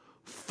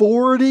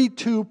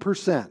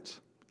 42%,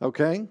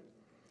 okay?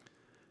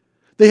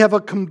 They have a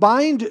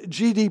combined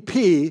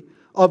GDP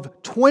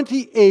of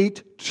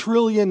 $28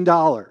 trillion.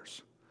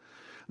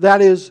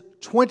 That is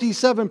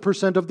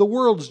 27% of the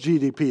world's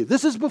GDP.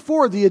 This is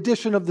before the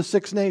addition of the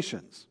 6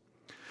 nations.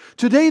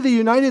 Today, the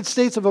United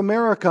States of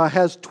America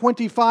has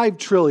 25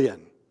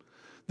 trillion.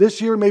 This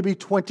year, maybe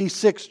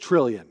 26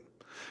 trillion.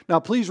 Now,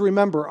 please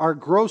remember, our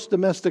gross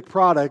domestic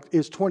product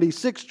is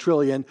 26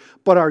 trillion,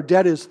 but our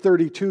debt is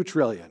 32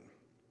 trillion.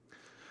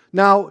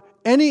 Now,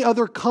 any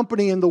other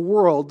company in the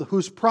world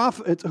whose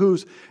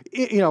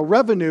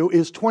revenue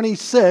is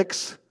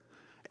 26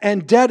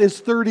 and debt is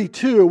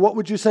 32, what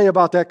would you say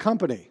about that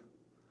company?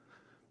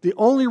 The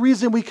only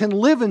reason we can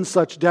live in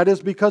such debt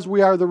is because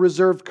we are the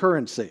reserve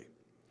currency.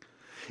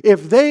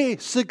 If they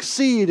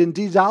succeed in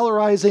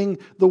de-dollarizing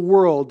the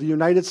world, the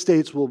United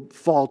States will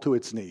fall to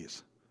its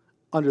knees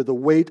under the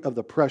weight of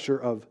the pressure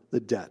of the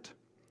debt.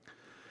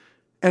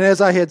 And as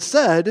I had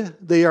said,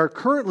 they are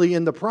currently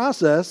in the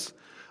process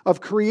of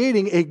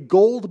creating a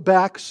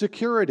gold-backed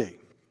security.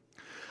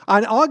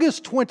 On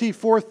August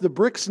 24th, the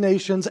BRICS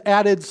nations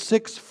added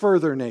 6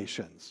 further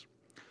nations.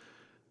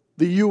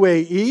 The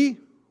UAE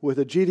with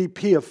a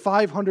GDP of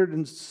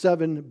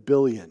 $507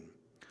 billion.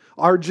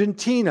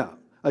 Argentina,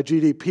 a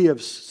GDP of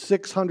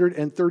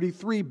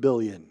 $633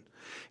 billion.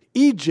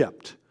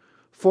 Egypt,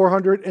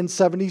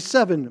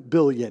 $477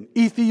 billion.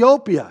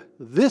 Ethiopia,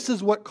 this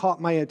is what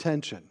caught my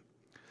attention.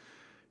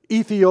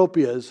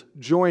 Ethiopia's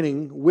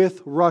joining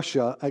with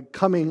Russia,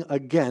 coming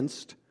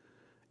against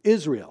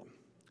Israel,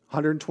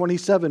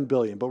 $127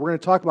 billion. But we're going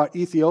to talk about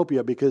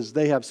Ethiopia because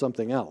they have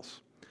something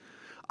else.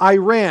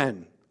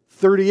 Iran,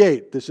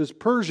 38, this is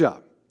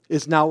Persia,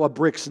 is now a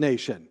BRICS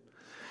nation.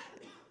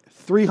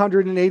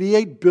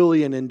 $388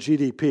 billion in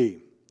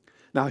GDP.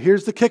 Now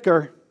here's the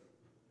kicker.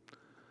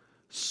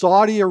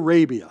 Saudi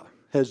Arabia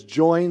has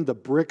joined the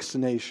BRICS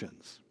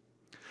nations.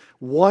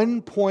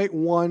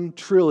 $1.1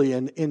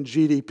 trillion in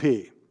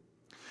GDP.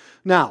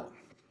 Now,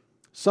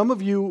 some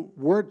of you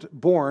weren't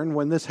born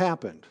when this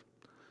happened,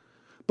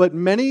 but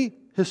many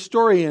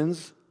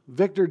historians,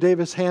 Victor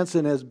Davis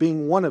Hanson as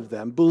being one of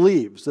them,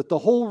 believes that the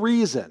whole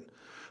reason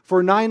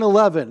for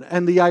 9/11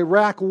 and the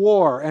Iraq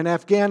War and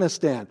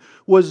Afghanistan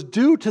was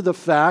due to the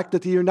fact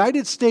that the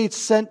United States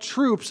sent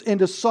troops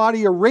into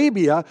Saudi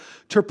Arabia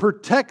to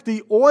protect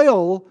the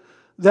oil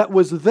that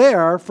was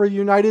there for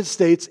United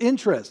States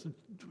interest.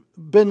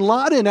 Bin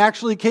Laden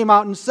actually came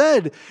out and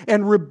said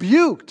and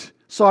rebuked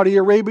Saudi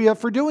Arabia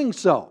for doing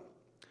so.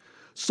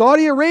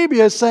 Saudi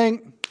Arabia is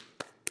saying,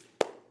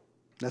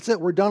 that's it,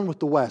 we're done with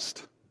the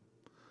West.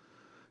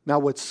 Now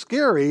what's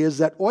scary is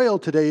that oil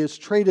today is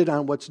traded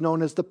on what's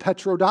known as the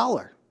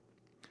petrodollar.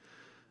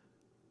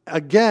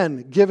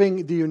 Again,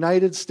 giving the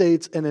United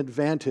States an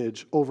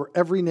advantage over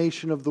every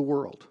nation of the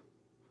world.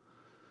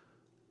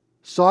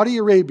 Saudi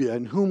Arabia,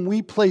 in whom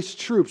we placed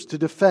troops to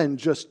defend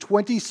just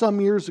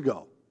 20-some years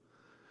ago,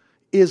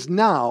 is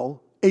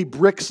now a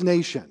BRICS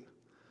nation.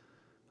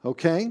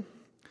 Okay?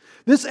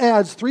 This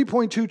adds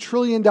 $3.2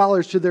 trillion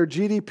to their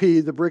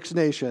GDP, the BRICS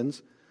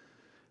nations,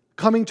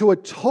 coming to a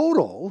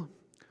total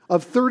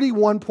of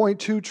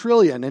 $31.2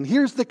 trillion. And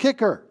here's the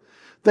kicker.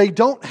 They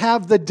don't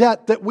have the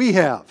debt that we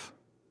have.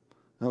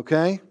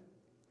 Okay?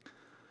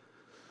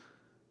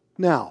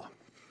 Now,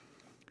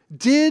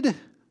 did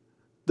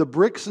the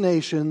BRICS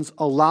nations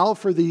allow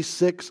for these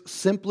six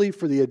simply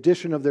for the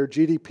addition of their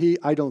GDP?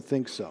 I don't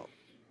think so.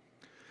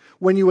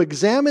 When you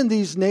examine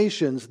these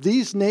nations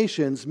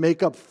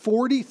make up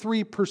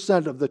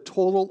 43% of the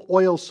total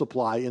oil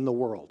supply in the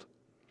world.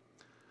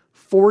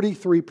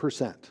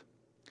 43%.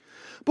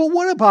 But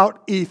what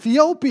about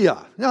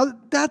Ethiopia? Now,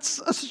 that's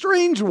a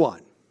strange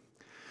one.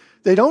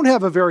 They don't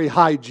have a very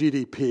high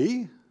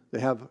GDP. They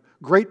have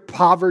great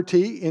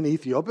poverty in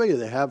Ethiopia.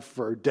 They have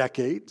for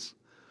decades.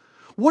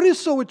 What is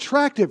so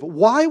attractive?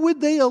 Why would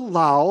they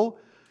allow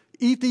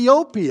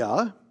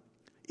Ethiopia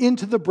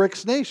into the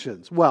BRICS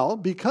nations? Well,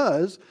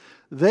 because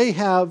they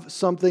have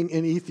something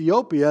in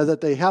Ethiopia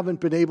that they haven't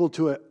been able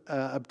to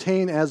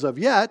obtain as of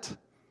yet,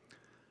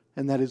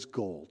 and that is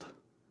gold.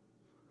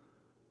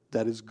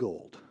 That is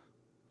gold.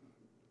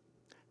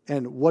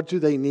 And what do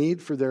they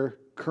need for their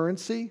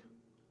currency?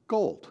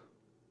 Gold.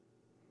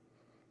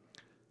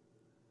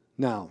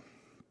 Now,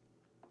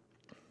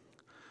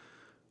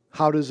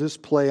 how does this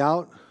play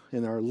out?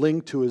 In our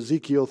link to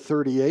Ezekiel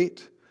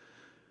 38,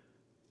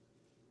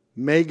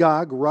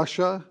 Magog,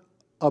 Russia,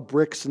 a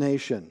BRICS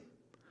nation.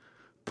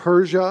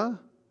 Persia,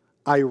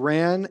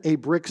 Iran, a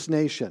BRICS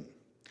nation.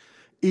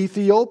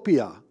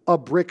 Ethiopia, a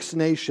BRICS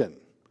nation.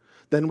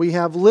 Then we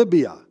have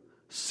Libya,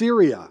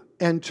 Syria,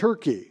 and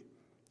Turkey.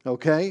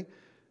 Okay?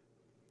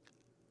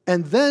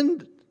 And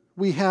then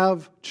we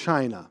have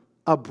China,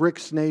 a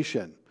BRICS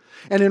nation.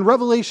 And in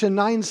Revelation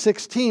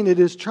 9:16, it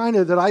is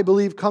China that I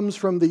believe comes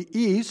from the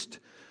east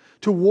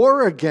to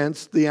war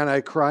against the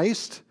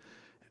Antichrist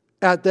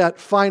at that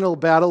final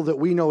battle that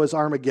we know as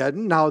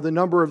Armageddon. Now, the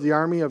number of the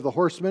army of the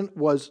horsemen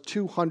was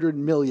 200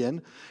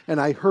 million,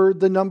 and I heard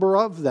the number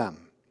of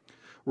them.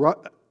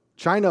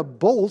 China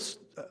boasts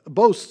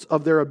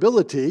of their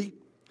ability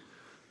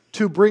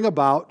to bring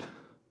about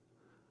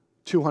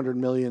 200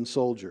 million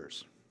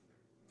soldiers.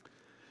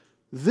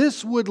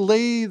 This would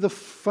lay the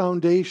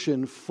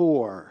foundation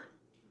for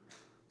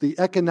the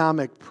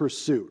economic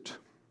pursuit.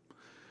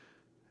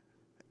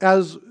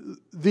 As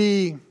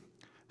the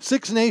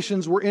six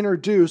nations were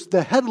introduced,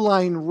 the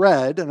headline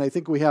read, and I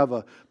think we have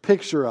a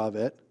picture of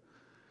it,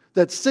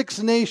 that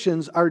six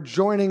nations are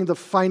joining the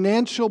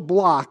financial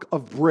bloc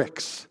of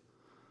BRICS.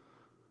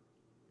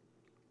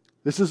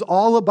 This is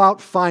all about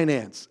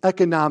finance,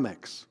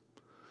 economics.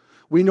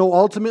 We know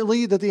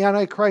ultimately that the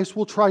Antichrist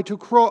will try to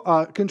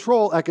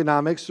control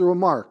economics through a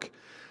mark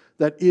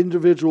that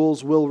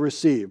individuals will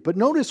receive. But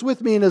notice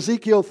with me in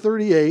Ezekiel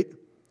 38,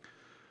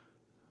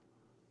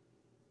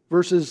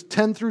 verses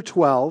 10 through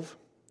 12.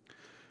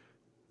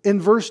 In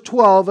verse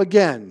 12,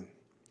 again,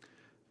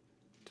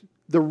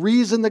 the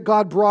reason that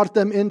God brought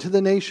them into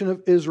the nation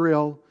of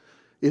Israel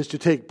is to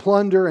take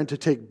plunder and to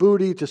take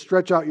booty, to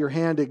stretch out your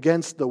hand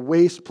against the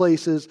waste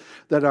places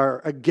that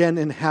are again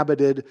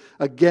inhabited,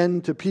 again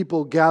to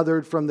people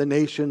gathered from the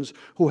nations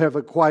who have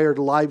acquired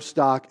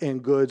livestock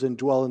and goods and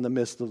dwell in the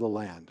midst of the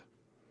land.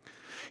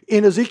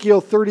 In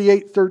Ezekiel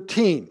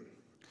 38:13,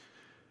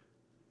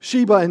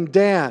 Sheba and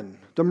Dan,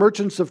 the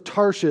merchants of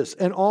Tarshish,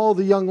 and all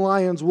the young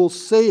lions will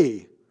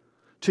say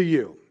to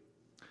you,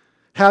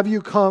 have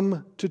you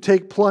come to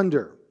take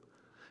plunder?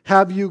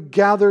 Have you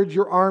gathered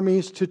your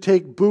armies to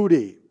take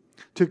booty,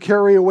 to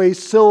carry away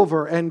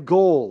silver and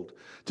gold,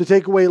 to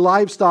take away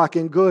livestock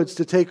and goods,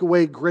 to take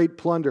away great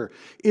plunder?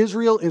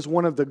 Israel is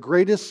one of the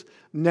greatest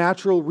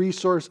natural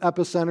resource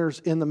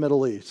epicenters in the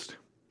Middle East.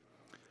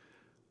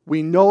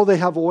 We know they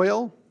have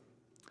oil.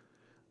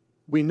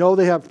 We know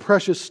they have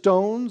precious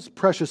stones,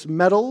 precious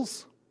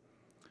metals.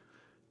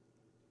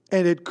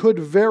 And it could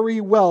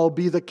very well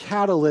be the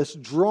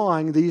catalyst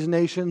drawing these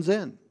nations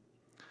in.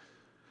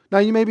 Now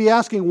you may be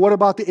asking, what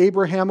about the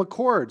Abraham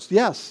Accords?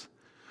 Yes,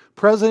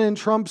 President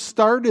Trump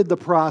started the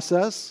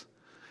process,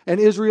 and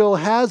Israel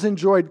has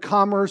enjoyed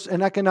commerce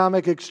and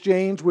economic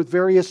exchange with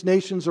various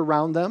nations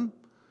around them.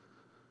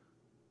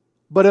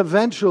 But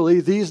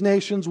eventually, these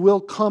nations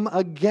will come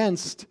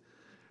against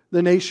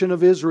the nation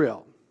of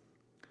Israel.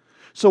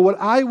 So what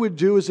I would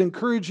do is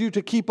encourage you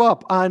to keep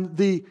up on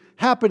the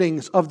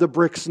happenings of the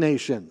BRICS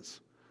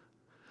nations.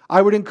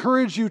 I would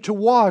encourage you to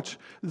watch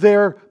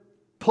their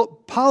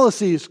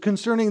policies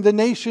concerning the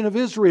nation of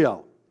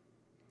Israel.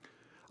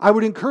 I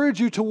would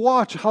encourage you to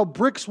watch how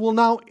BRICS will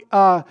now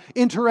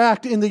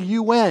interact in the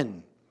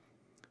UN,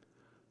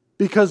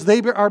 because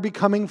they are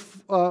becoming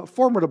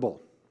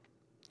formidable.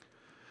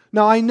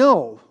 Now, I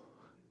know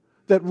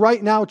that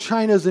right now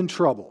China's in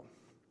trouble.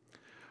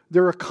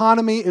 Their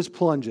economy is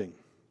plunging.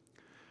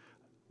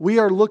 We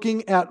are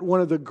looking at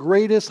one of the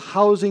greatest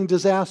housing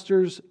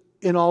disasters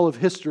in all of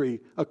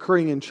history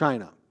occurring in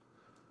China.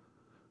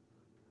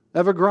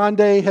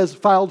 Evergrande has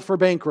filed for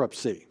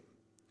bankruptcy.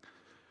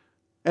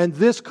 And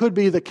this could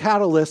be the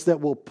catalyst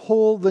that will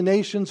pull the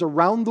nations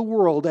around the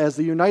world, as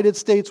the United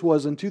States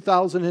was in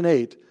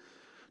 2008,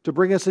 to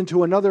bring us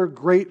into another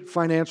great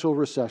financial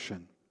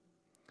recession.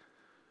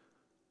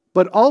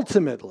 But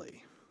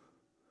ultimately,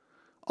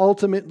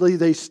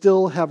 they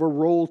still have a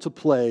role to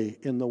play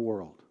in the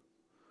world.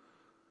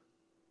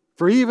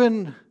 For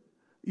even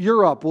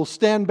Europe will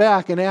stand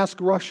back and ask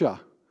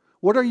Russia,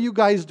 what are you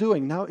guys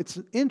doing? Now, it's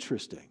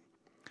interesting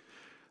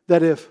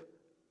that if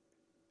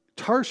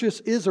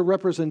Tarshish is a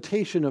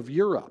representation of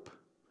Europe,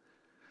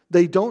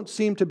 they don't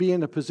seem to be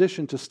in a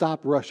position to stop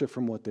Russia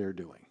from what they're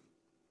doing.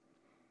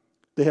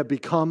 They have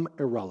become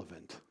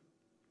irrelevant.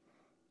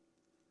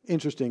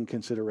 Interesting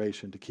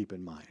consideration to keep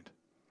in mind.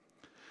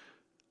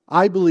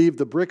 I believe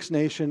the BRICS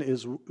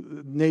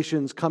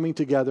nations coming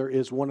together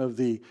is one of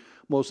the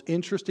most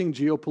interesting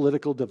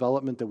geopolitical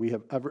development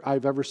that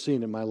I've ever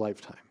seen in my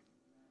lifetime.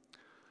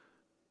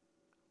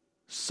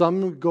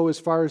 Some go as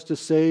far as to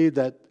say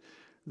that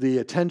the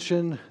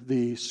attention,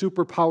 the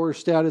superpower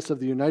status of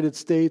the United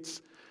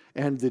States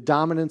and the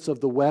dominance of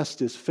the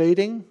West is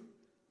fading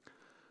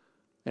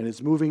and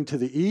is moving to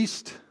the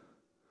East.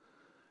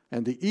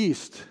 And the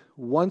East,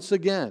 once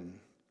again,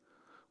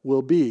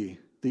 will be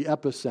the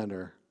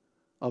epicenter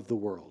of the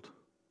world.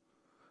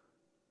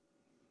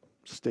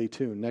 Stay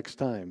tuned next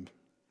time.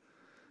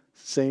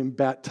 Same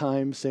bat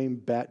time, same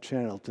bat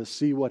channel to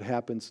see what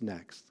happens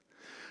next.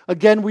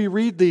 Again, we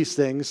read these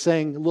things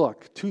saying,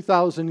 look,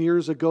 2,000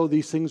 years ago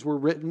these things were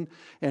written,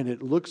 and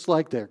it looks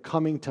like they're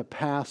coming to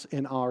pass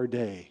in our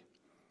day.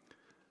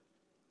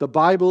 The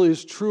Bible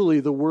is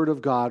truly the Word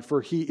of God,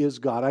 for He is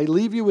God. I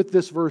leave you with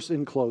this verse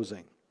in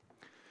closing.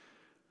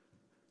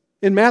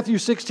 In Matthew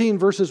 16,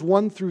 verses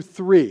 1 through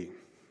 3,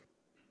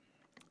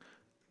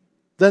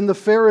 then the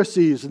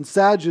Pharisees and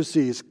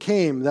Sadducees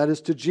came, that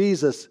is to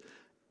Jesus,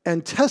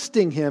 and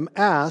testing Him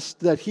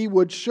asked that He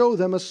would show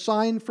them a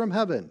sign from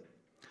heaven.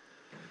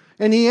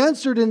 And He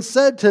answered and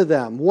said to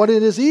them, what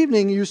it is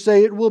evening, you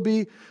say it will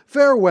be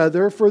fair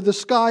weather, for the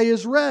sky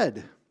is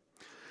red.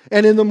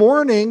 And in the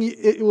morning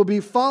it will be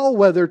foul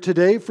weather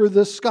today, for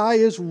the sky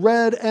is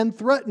red and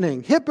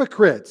threatening.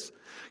 Hypocrites,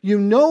 you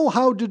know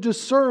how to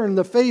discern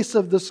the face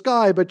of the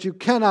sky, but you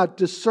cannot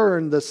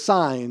discern the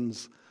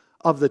signs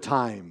of the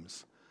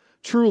times.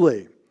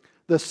 Truly,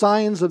 the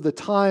signs of the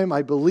time,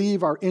 I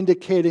believe, are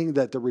indicating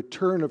that the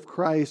return of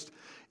Christ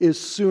is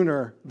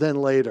sooner than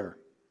later.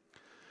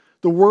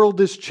 The world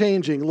is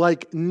changing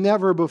like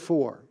never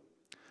before.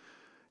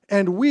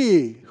 And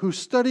we who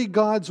study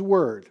God's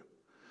Word,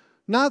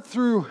 not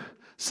through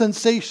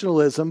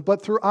sensationalism,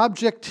 but through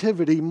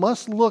objectivity,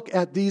 must look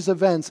at these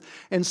events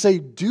and say,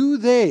 do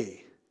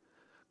they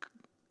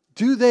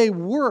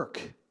work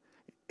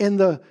in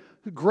the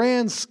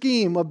grand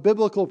scheme of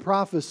biblical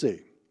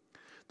prophecy?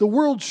 The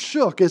world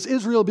shook as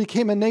Israel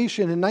became a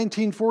nation in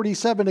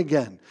 1947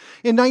 again.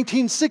 In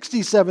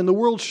 1967, the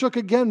world shook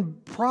again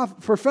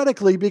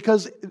prophetically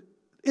because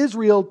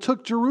Israel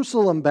took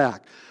Jerusalem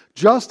back,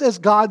 just as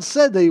God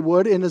said they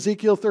would in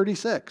Ezekiel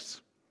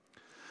 36.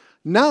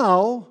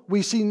 Now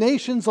we see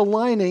nations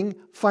aligning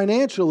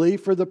financially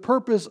for the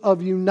purpose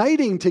of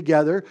uniting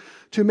together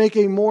to make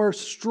a more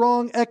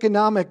strong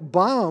economic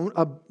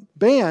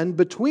band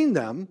between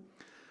them.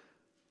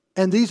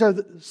 And these are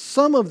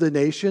some of the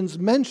nations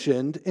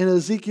mentioned in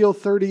Ezekiel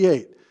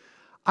 38.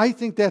 I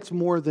think that's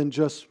more than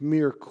just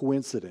mere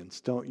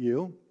coincidence, don't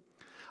you?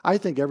 I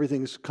think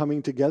everything's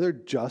coming together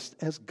just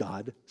as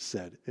God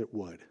said it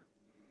would.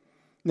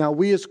 Now,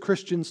 we as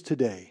Christians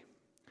today,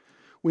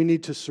 we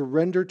need to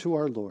surrender to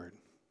our Lord.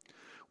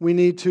 We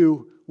need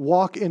to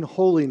walk in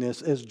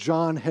holiness as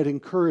John had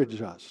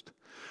encouraged us.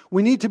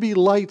 We need to be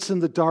lights in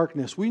the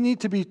darkness. We need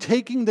to be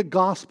taking the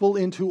gospel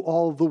into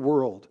all the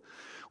world.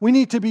 We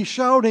need to be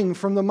shouting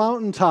from the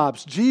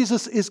mountaintops,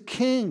 Jesus is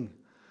King.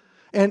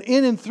 And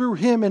in and through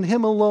Him and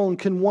Him alone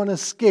can one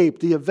escape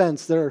the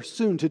events that are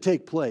soon to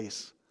take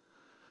place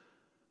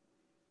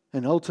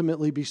and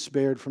ultimately be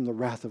spared from the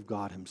wrath of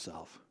God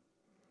Himself.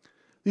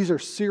 These are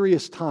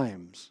serious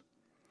times.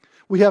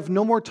 We have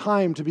no more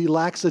time to be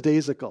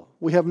lackadaisical.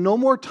 We have no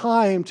more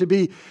time to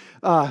be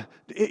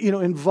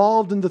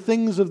involved in the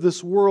things of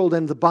this world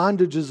and the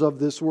bondages of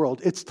this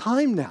world. It's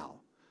time now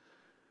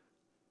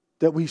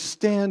that we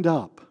stand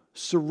up,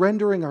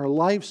 surrendering our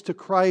lives to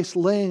Christ,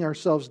 laying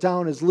ourselves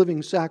down as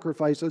living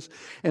sacrifices,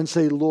 and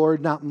say,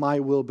 Lord, not my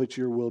will, but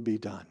your will be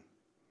done.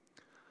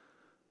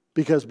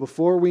 Because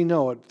before we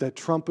know it, that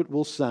trumpet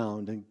will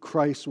sound and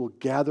Christ will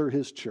gather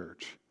His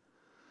church.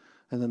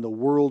 And then the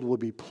world will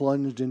be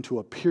plunged into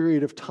a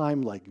period of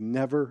time like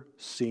never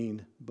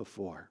seen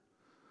before.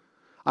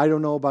 I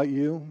don't know about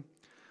you,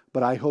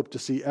 but I hope to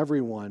see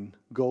everyone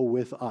go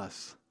with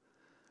us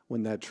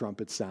when that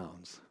trumpet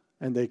sounds.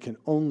 And they can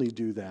only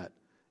do that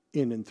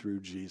in and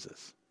through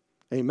Jesus.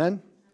 Amen?